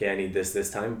 okay, I need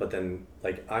this time, but then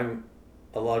like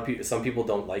some people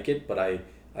don't like it, but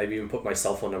I've even put my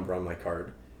cell phone number on my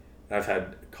card. I've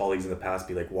had colleagues in the past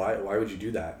be like, why would you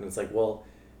do that? And it's like, well,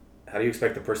 how do you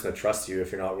expect the person to trust you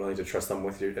if you're not willing to trust them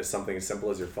with something as simple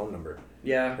as your phone number?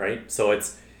 Yeah. Right? So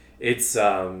it's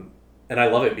and I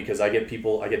love it because I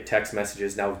get text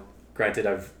messages now. Granted,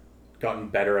 I've gotten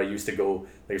better. I used to go,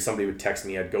 like if somebody would text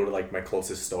me, I'd go to like my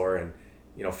closest store and,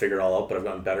 figure it all out, but I've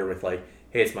gotten better with like,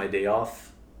 hey, it's my day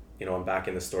off. I'm back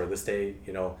in the store this day,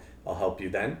 I'll help you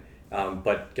then.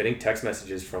 But getting text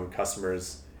messages from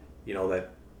customers, that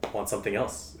want something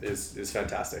else is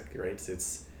fantastic, right?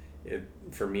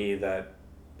 For me, that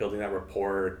building that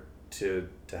rapport to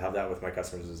have that with my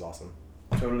customers is awesome.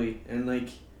 Totally. And like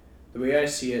the way I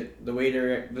see it,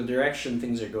 the direction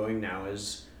things are going now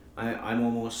is I'm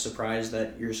almost surprised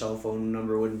that your cell phone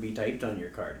number wouldn't be typed on your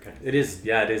card. Kind of. It is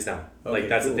now. Okay, like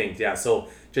that's cool. the thing. Yeah. So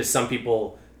just some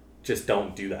people just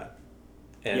don't do that.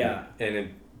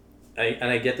 And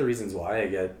I get the reasons why. I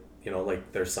get,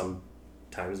 like there's some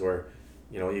times where,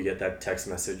 you get that text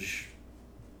message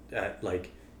at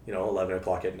like, 11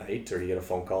 o'clock at night, or you get a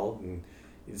phone call, and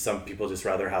some people just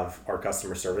rather have our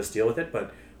customer service deal with it.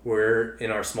 But we're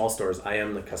in our small stores, I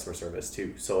am the customer service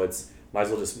too. So might as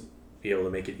well just be able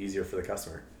to make it easier for the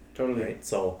customer. Totally. Right.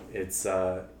 So it's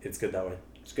good that way.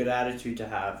 It's a good attitude to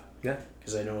have. Yeah.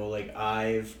 Because I know like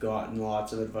I've gotten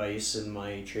lots of advice in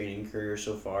my training career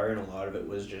so far, and a lot of it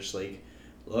was just like,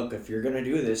 look, if you're going to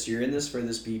do this, you're in this for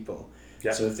this people.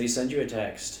 Yeah. So if they send you a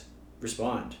text,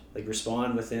 respond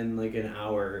within like an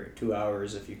hour, 2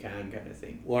 hours if you can, kind of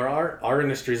thing. Well, our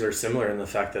industries are similar in the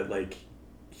fact that like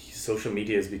social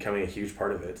media is becoming a huge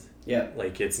part of it. Yeah.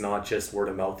 Like it's not just word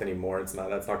of mouth anymore. That's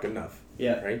not good enough.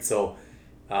 Yeah. Right. So,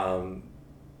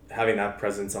 having that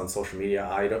presence on social media,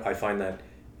 I find that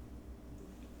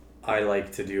I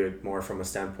like to do it more from a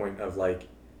standpoint of like,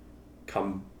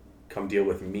 come deal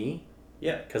with me.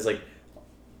 Yeah. Because like,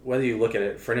 whether you look at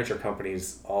it, furniture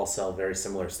companies all sell very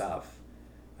similar stuff.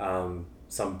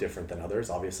 Some different than others,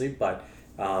 obviously, but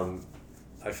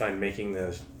I find making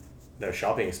the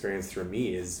shopping experience through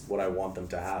me is what I want them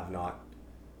to have, not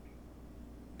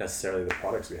necessarily the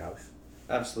products we have.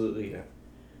 Absolutely. Yeah.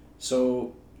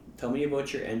 So, tell me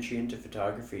about your entry into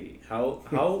photography.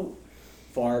 How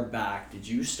far back did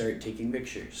you start taking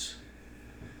pictures?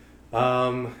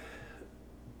 I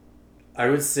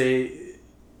would say,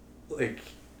 like,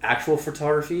 actual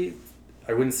photography,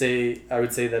 I wouldn't say, I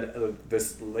would say that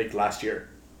this, like, last year.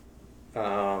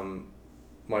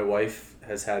 My wife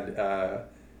has had a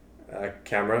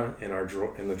camera in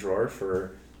in the drawer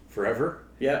for forever.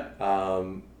 Yeah.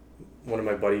 One of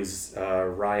my buddies,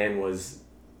 Ryan,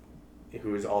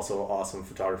 who is also an awesome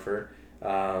photographer.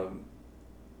 I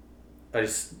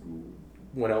just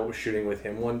went out shooting with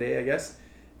him one day, I guess,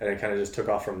 and it kind of just took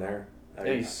off from there.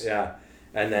 Nice. Yeah,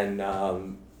 and then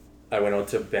I went out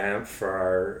to Banff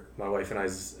for my wife and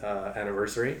I's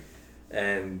anniversary,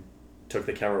 and took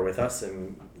the camera with us,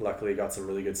 and luckily got some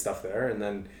really good stuff there. And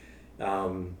then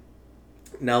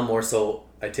now more so,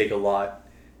 I take a lot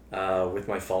with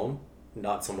my phone,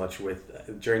 not so much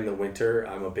with during the winter.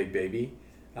 I'm a big baby.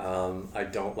 I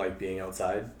don't like being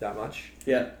outside that much.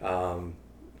 Yeah.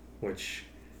 Which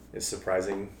is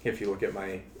surprising. If you look at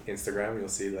my Instagram, you'll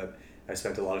see that I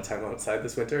spent a lot of time outside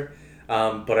this winter.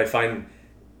 But I find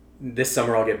this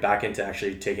summer I'll get back into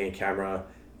actually taking a camera.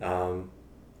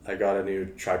 I got a new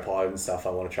tripod and stuff.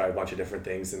 I want to try a bunch of different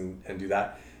things and do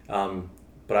that.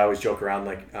 But I always joke around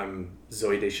like I'm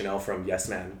Zoe Deschanel from Yes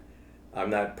Man. I'm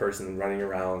that person running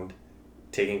around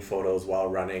taking photos while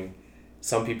running.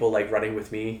 Some people like running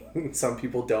with me. Some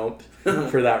people don't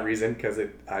for that reason, because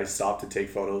I stop to take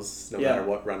photos no matter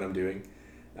what run I'm doing.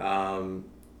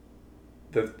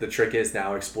 The trick is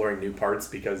now exploring new parts,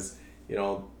 because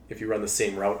if you run the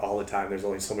same route all the time, there's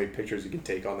only so many pictures you can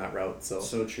take on that route. So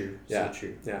True. Yeah, So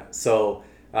true. Yeah. So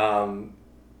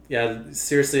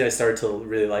seriously, I started to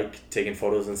really like taking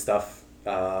photos and stuff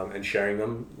and sharing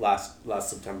them last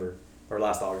September or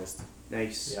last August.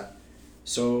 Nice. Yeah.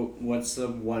 So, what's the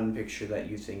one picture that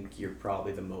you think you're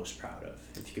probably the most proud of,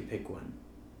 if you could pick one?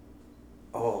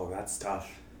 Oh, that's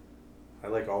tough. I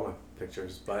like all my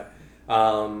pictures, but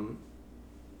I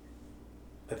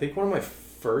think one of my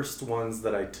first ones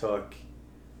that I took,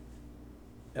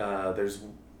 and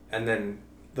then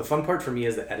the fun part for me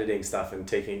is the editing stuff and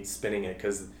spinning it,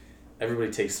 because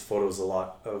everybody takes photos a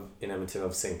lot in Edmonton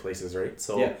of same places, right?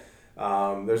 So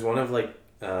there's one of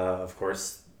of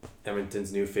course,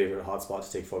 Edmonton's new favorite hotspot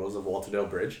to take photos of, Walterdale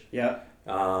Bridge. Yeah.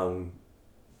 I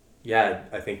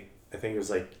think it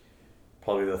was like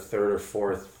probably the third or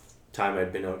fourth time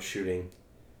I'd been out shooting,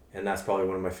 and that's probably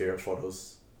one of my favorite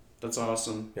photos. That's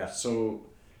awesome. Yeah. So,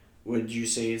 would you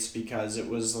say it's because it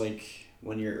was like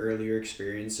one of your earlier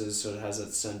experiences, so it has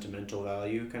that sentimental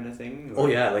value kind of thing? Or? Oh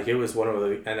yeah, like it was one of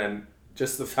the, and then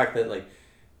just the fact that like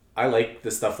I like the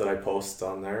stuff that I post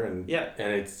on there, and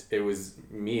it was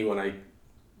me when I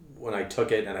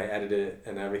took it and I edited it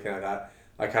and everything like that.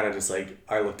 I kind of just I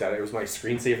looked at it. It was my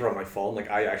screensaver on my phone. Like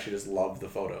I actually just loved the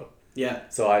photo. Yeah.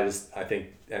 So I think,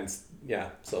 and yeah,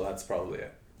 so that's probably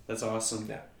it. That's awesome.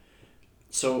 Yeah.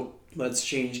 So let's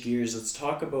change gears. Let's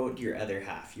talk about your other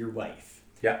half, your wife.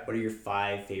 Yeah. What are your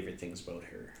 5 favorite things about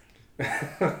her?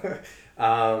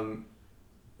 Her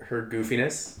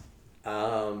goofiness,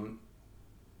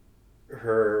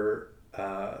 her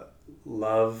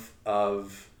love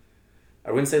of,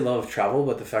 I wouldn't say love of travel,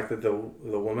 but the fact that the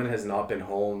woman has not been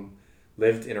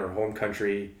lived in her home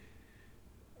country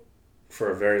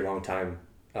for a very long time,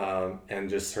 and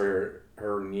just her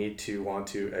need to want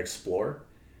to explore.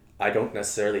 I don't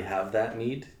necessarily have that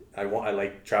need. I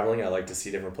like traveling. I like to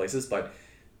see different places, but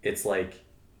it's like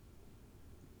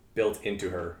built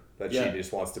into her that she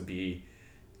just wants to be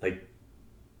like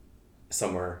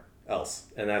somewhere else,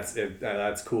 and that's it.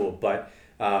 That's cool. But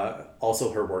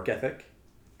also her work ethic.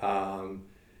 The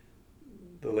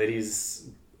lady's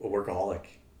a workaholic,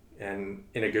 and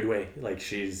in a good way. Like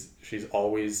she's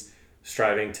always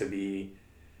striving to be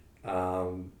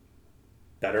better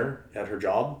at her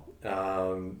job.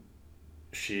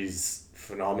 She's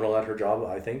phenomenal at her job,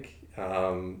 I think.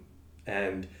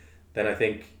 And then I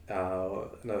think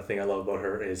another thing I love about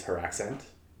her is her accent,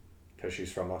 because she's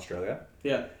from Australia.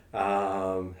 Yeah.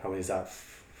 How many is that?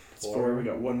 4. We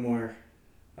got one more.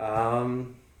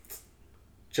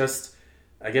 Just,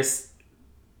 I guess,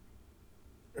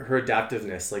 her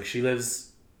adaptiveness. Like she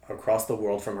lives across the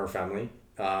world from her family.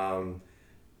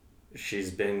 She's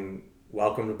been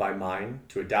welcomed by mine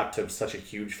to adapt to such a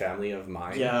huge family of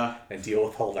mine. Yeah. And deal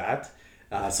with all that.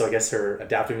 So I guess her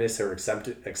adaptiveness, her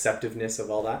acceptiveness of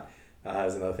all that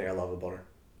is another thing I love about her.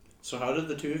 So how did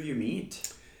the two of you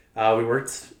meet? We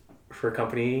worked for a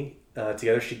company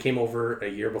together. She came over a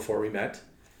year before we met.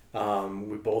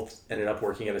 We both ended up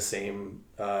working at the same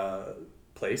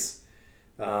place.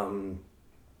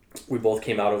 we both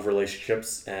came out of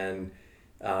relationships, and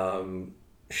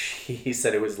she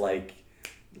said it was like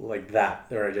that,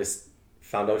 or I just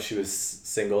found out she was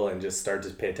single and just started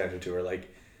to pay attention to her,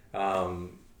 like,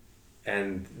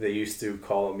 and they used to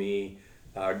call me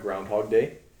Groundhog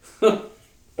Day.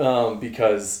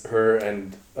 Because her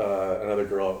and another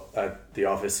girl at the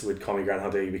office would call me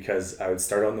Groundhog Day because I would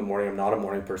start out in the morning. I'm not a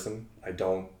morning person. I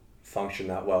don't function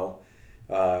that well.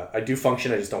 I do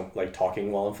function. I just don't like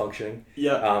talking while I'm functioning.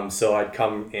 Yeah. So I'd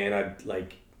come in. I'd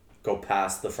like go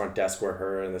past the front desk where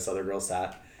her and this other girl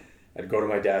sat. I'd go to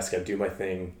my desk. I'd do my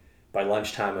thing. By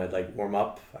lunchtime, I'd like warm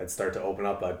up. I'd start to open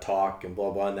up. I'd talk and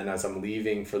blah blah. And then as I'm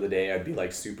leaving for the day, I'd be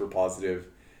like super positive,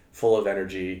 full of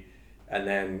energy. And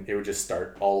then it would just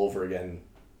start all over again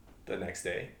the next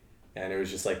day. And it was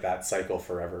just like that cycle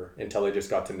forever until I just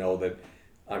got to know that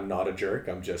I'm not a jerk.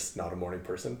 I'm just not a morning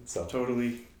person. So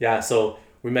Totally. yeah, so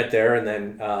we met there, and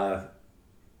then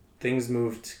things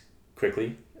moved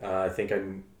quickly. I think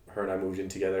her and I moved in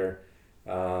together,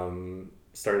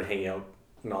 started hanging out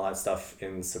and all that stuff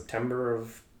in September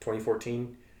of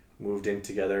 2014. Moved in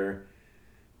together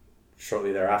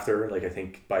shortly thereafter. Like I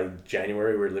think by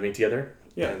January we were living together.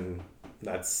 Yeah. And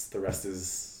that's the rest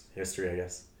is history, I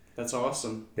guess. That's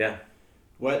awesome. Yeah.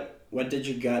 What did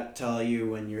your gut tell you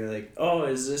when you were like, oh,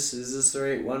 is this the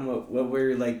right one? What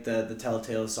were like the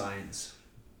telltale signs?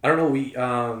 I don't know. We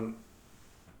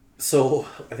so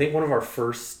I think one of our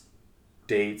first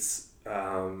dates, we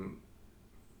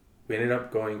ended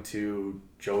up going to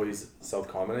Joey's South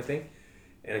Common, I think,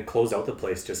 and closed out the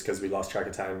place just because we lost track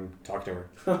of time talking to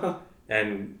her.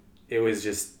 And it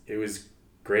was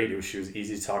great. She was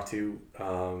easy to talk to.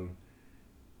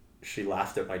 She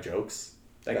laughed at my jokes.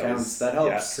 That counts. That helps.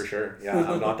 Yeah, for sure. Yeah,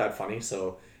 I'm not that funny,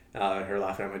 so her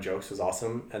laughing at my jokes was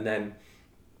awesome. And then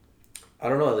I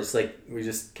don't know, it's like we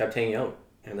just kept hanging out,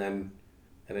 and then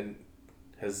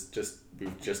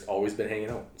we've just always been hanging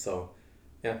out. So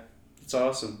yeah, it's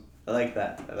awesome. I like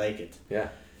that. I like it. Yeah.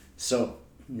 So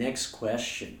next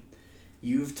question,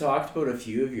 you've talked about a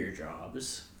few of your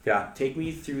jobs. Yeah. Take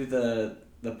me through the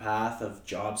path of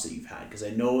jobs that you've had, because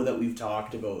I know that we've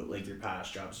talked about like your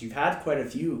past jobs. You've had quite a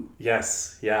few.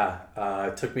 Yes, yeah.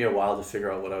 It took me a while to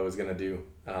figure out what I was gonna do.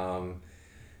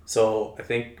 So I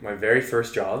think my very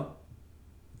first job,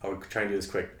 I would try and do this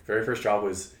quick. Very first job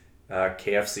was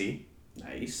KFC.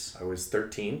 Nice. I was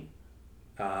 13.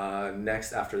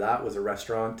 Next after that was a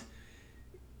restaurant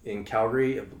in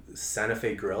Calgary, Santa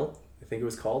Fe Grill, I think it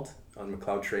was called, on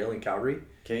McLeod Trail in Calgary.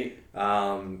 Okay.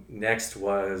 Next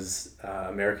was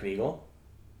American Eagle.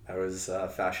 I was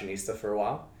a fashionista for a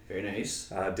while. Very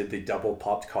nice. Did the double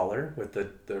popped collar with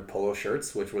the polo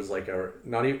shirts, which was like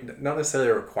not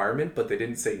necessarily a requirement, but they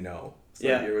didn't say no. So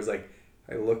yeah. It was like,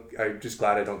 I'm just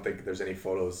glad I don't think there's any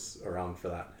photos around for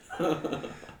that.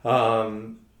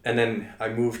 And then I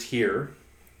moved here.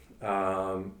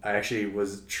 I actually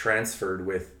was transferred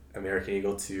with American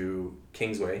Eagle to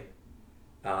Kingsway.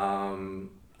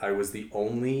 I was the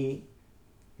only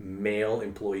male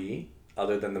employee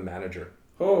other than the manager.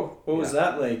 Oh, what was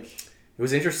that like? It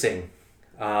was interesting.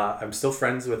 I'm still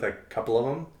friends with a couple of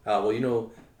them. Well, you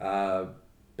know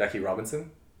Becky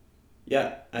Robinson?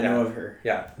 Yeah, I know of her.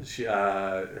 Yeah, she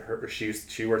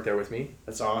worked there with me.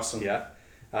 That's awesome. Yeah.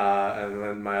 And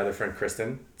then my other friend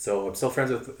Kristen. So I'm still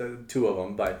friends with two of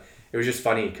them, but it was just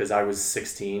funny because I was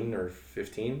 16 or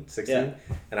 16,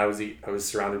 and I was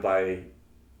surrounded by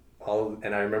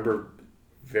and I remember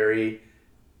very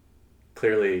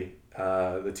clearly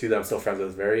the two that I'm still friends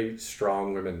with, very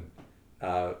strong women,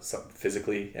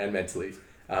 physically and mentally.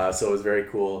 So it was very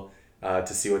cool to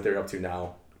see what they're up to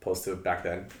now, opposed to back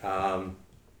then.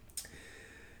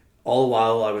 All the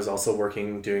while, I was also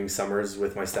working, doing summers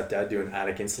with my stepdad, doing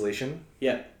attic insulation.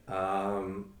 Yeah.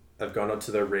 I've gone out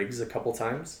to their rigs a couple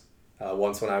times.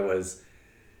 Once when I was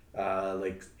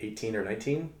like 18 or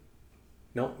 19.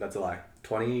 No, that's a lie.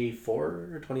 24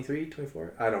 or 23,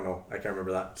 24. I don't know. I can't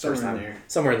remember that. Somewhere in there.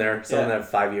 Somewhere in there. Somewhere in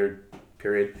that 5-year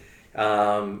period.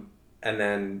 And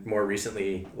then more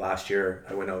recently, last year,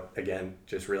 I went out again,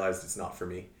 just realized it's not for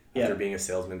me. After being a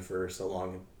salesman for so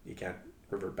long, you can't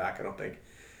revert back, I don't think.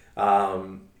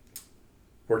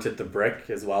 Worked at the Brick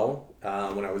as well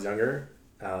when I was younger.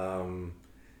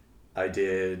 I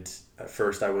did, at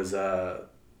first I was,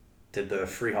 did the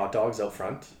free hot dogs out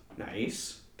front.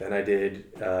 Nice. Then I did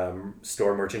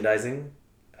store merchandising,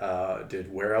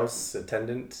 did warehouse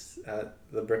attendant at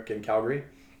the Brick in Calgary.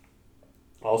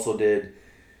 Also did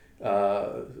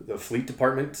the fleet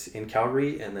department in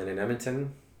Calgary and then in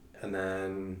Edmonton. And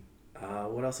then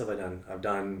what else have I done? I've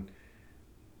done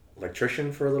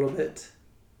electrician for a little bit.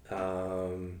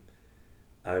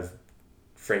 I've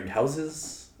framed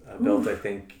houses. I built, I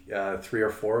think, 3 or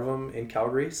 4 of them in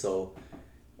Calgary, so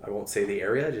I won't say the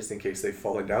area just in case they've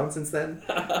fallen down since then.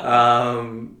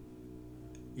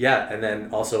 Yeah, and then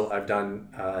also I've done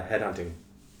headhunting.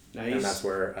 Nice. And that's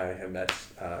where I have met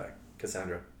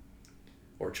Cassandra,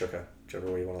 or Chuka,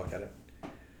 whichever way you want to look at it.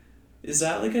 Is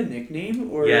that like a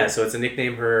nickname? Or Yeah, so it's a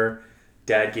nickname her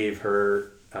dad gave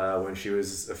her when she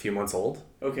was a few months old.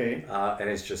 Okay. And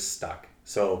it's just stuck.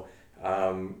 So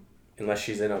unless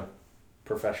she's in a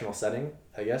professional setting,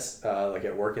 I guess, like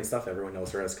at work and stuff, everyone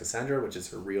knows her as Cassandra, which is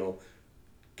her real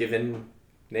given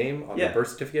name on the birth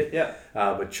certificate. Yeah.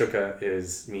 But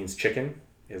Chuka means chicken,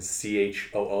 is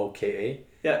Chooka.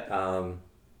 Yeah.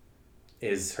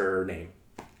 Is her name.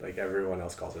 Like everyone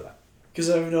else calls her that. Because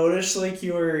I've noticed like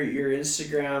your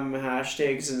Instagram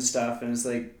hashtags and stuff, and it's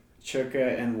like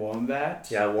Chuka and Wombat.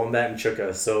 Yeah, Wombat and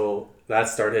Chuka. So that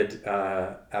started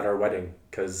at our wedding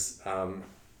because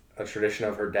a tradition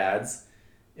of her dad's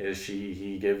is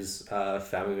he gives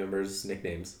family members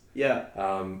nicknames. Yeah.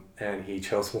 And he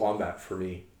chose Wombat for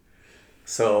me.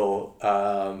 So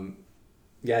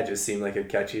yeah, it just seemed like a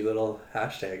catchy little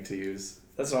hashtag to use.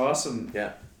 That's awesome.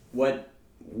 Yeah.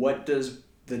 What does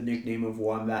the nickname of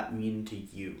Wombat mean to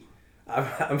you?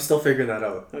 I'm still figuring that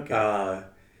out. Okay.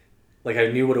 Like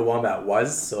I knew what a wombat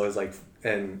was, so I was like,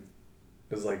 and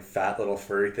it was like fat little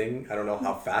furry thing. I don't know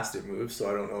how fast it moves, so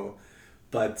I don't know,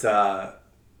 but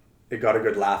it got a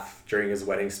good laugh during his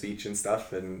wedding speech and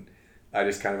stuff, and I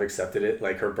just kind of accepted it.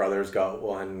 Like her brothers got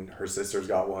one, her sisters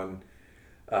got one.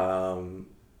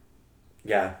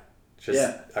 Yeah,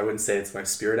 I wouldn't say it's my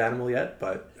spirit animal yet,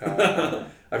 but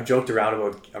I've joked around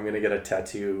about I'm gonna get a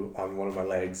tattoo on one of my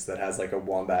legs that has like a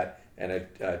wombat and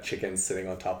a chicken sitting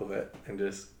on top of it, and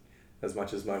just as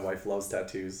much as my wife loves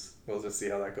tattoos, we'll just see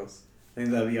how that goes. I think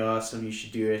that'd be awesome. You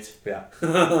should do it. Yeah.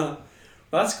 Well,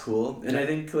 that's cool. And I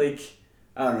think like,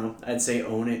 I don't know, I'd say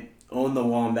own it. Own the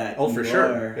wombat. Oh, for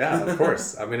sure. Yeah, of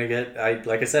course. I'm gonna get.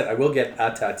 Like I said, I will get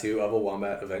a tattoo of a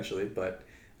wombat eventually, but.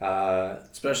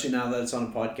 Especially now that it's on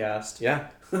a podcast. Yeah.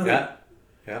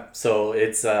 Yeah. So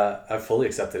it's I've fully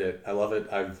accepted it. I love it.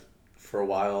 For a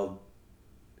while,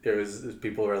 it was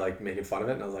people were like making fun of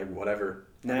it, and I was like, whatever.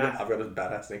 Nah. I've got a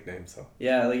badass nickname, so.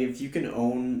 Yeah, like if you can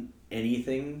own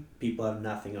anything, people have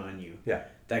nothing on you. Yeah.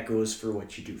 That goes for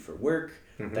what you do for work.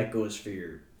 Mm-hmm. That goes for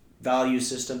your value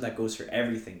system. That goes for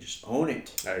everything. Just own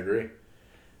it. I agree.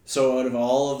 So out of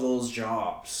all of those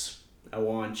jobs, I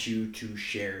want you to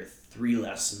share 3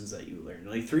 lessons that you learned.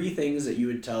 Like 3 things that you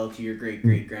would tell to your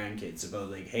great-great-grandkids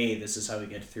about like, hey, this is how we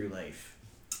get through life.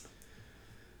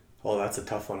 Oh, that's a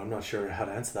tough one. I'm not sure how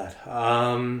to answer that.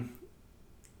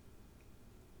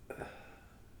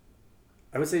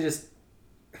 I would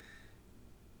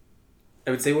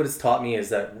say what it's taught me is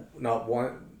that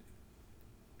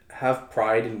have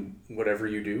pride in whatever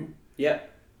you do. Yeah.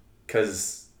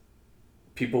 Because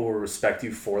people will respect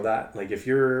you for that. Like if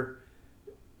you're,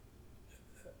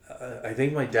 I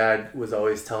think my dad was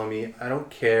always telling me, I don't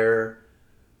care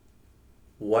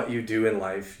what you do in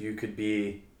life. You could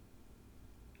be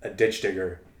a ditch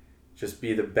digger. Just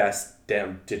be the best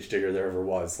damn ditch digger there ever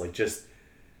was. Like just,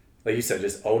 like you said,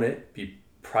 just own it. Be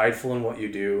prideful in what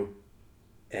you do,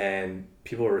 and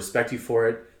people will respect you for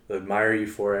it. They'll admire you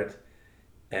for it,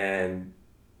 and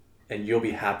you'll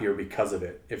be happier because of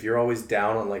it. If you're always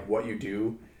down on like what you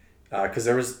do, because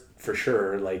there was for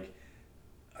sure like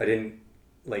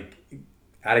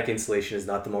attic installation is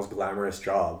not the most glamorous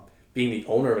job. Being the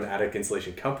owner of an attic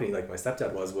installation company like my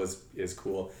stepdad is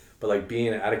cool, but like being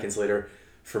an attic insulator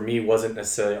for me wasn't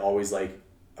necessarily always like,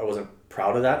 I wasn't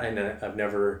proud of that, and I've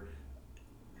never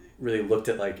really looked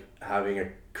at like having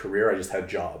a career. I just had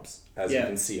jobs. As you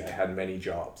can see, I had many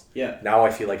jobs. Yeah. Now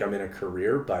I feel like I'm in a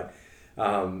career, but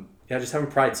just having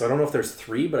pride. So I don't know if there's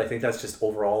 3, but I think that's just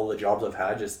overall the jobs I've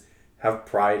had. Just have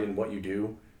pride in what you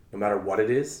do, no matter what it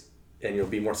is, and you'll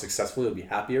be more successful. You'll be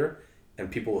happier,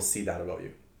 and people will see that about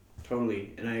you.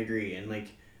 Totally, and I agree. And like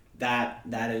that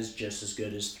is just as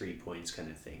good as 3 points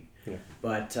kind of thing. Yeah.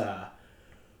 But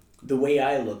the way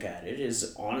I look at it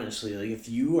is honestly, like if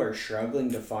you are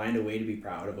struggling to find a way to be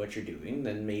proud of what you're doing,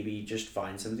 then maybe just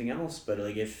find something else. But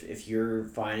like if you're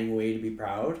finding a way to be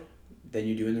proud, then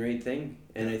you're doing the right thing.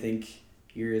 And I think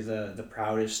you're the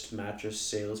proudest mattress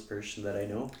salesperson that I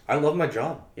know. I love my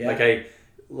job. Yeah. I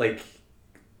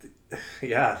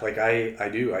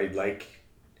do.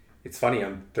 It's funny,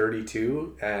 I'm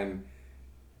 32 and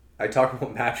I talk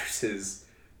about mattresses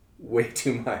way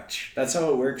too much. That's how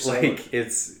it works.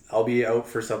 I'll be out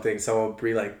for something, someone will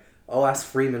be like, I'll ask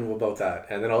Freeman about that,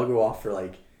 and then I'll go off for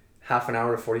like half an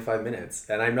hour to 45 minutes,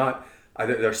 and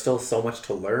there's still so much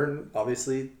to learn,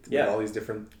 obviously, with all these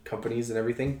different companies and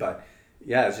everything, but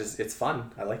yeah, it's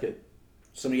fun. I like it.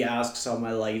 Somebody asks how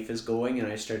my life is going,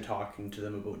 and I start talking to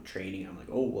them about training. I'm like,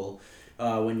 oh, well,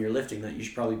 when you're lifting that, you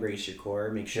should probably brace your core,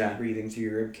 make sure you're breathing through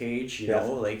your rib cage, you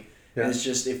know, like, and it's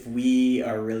just, if we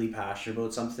are really passionate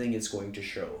about something, it's going to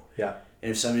show. Yeah.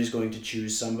 And if somebody's going to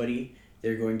choose somebody,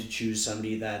 they're going to choose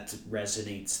somebody that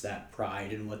resonates that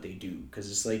pride in what they do.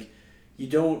 Because it's like, you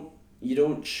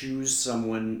don't choose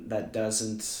someone that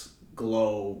doesn't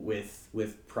glow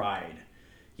with pride.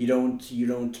 You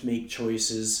don't make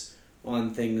choices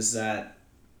on things that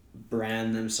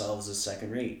brand themselves as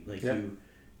second rate. Like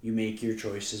you make your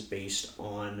choices based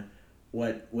on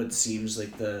what seems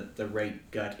like the right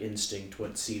gut instinct,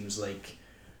 what seems like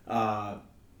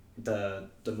the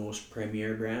most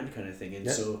premier brand kind of thing. And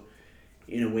so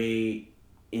in a way,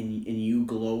 in you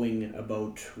glowing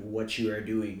about what you are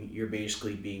doing, you're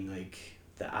basically being like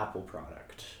the Apple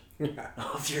product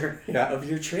of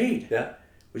your trade. Yeah.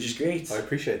 Which is great. I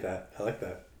appreciate that. I like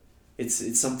that.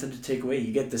 It's something to take away.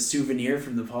 You get the souvenir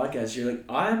from the podcast. You're like,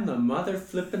 I'm the mother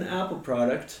flipping Apple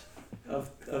product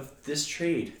of this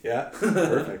trade. Yeah.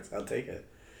 Perfect. I'll take it.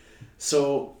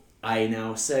 So I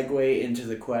now segue into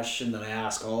the question that I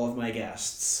ask all of my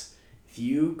guests. If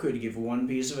you could give one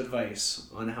piece of advice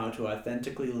on how to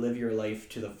authentically live your life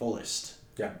to the fullest,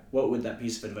 what would that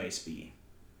piece of advice be?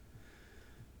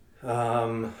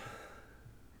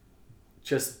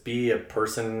 Just be a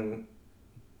person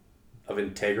of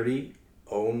integrity,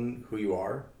 own who you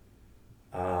are,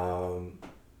 and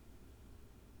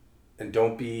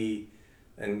don't be,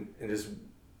 and just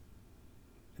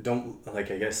don't, like,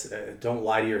 I guess, don't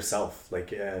lie to yourself.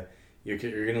 Like, you're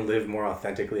gonna live more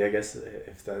authentically, I guess,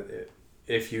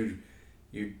 if you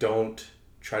don't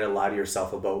try to lie to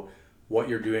yourself about what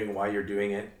you're doing, why you're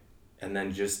doing it, and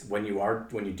then just when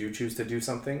you do choose to do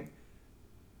something,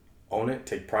 own it,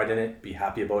 take pride in it, be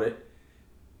happy about it,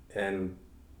 and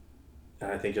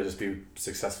I think you'll just be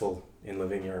successful in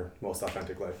living your most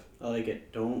authentic life. I like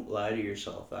it. Don't lie to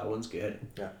yourself. That one's good.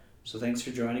 Yeah. So thanks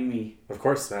for joining me. Of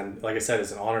course, man. Like I said,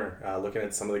 it's an honor looking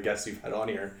at some of the guests you've had on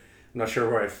here. I'm not sure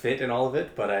where I fit in all of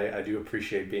it, but I do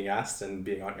appreciate being asked and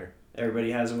being on here.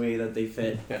 Everybody has a way that they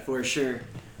fit, for sure.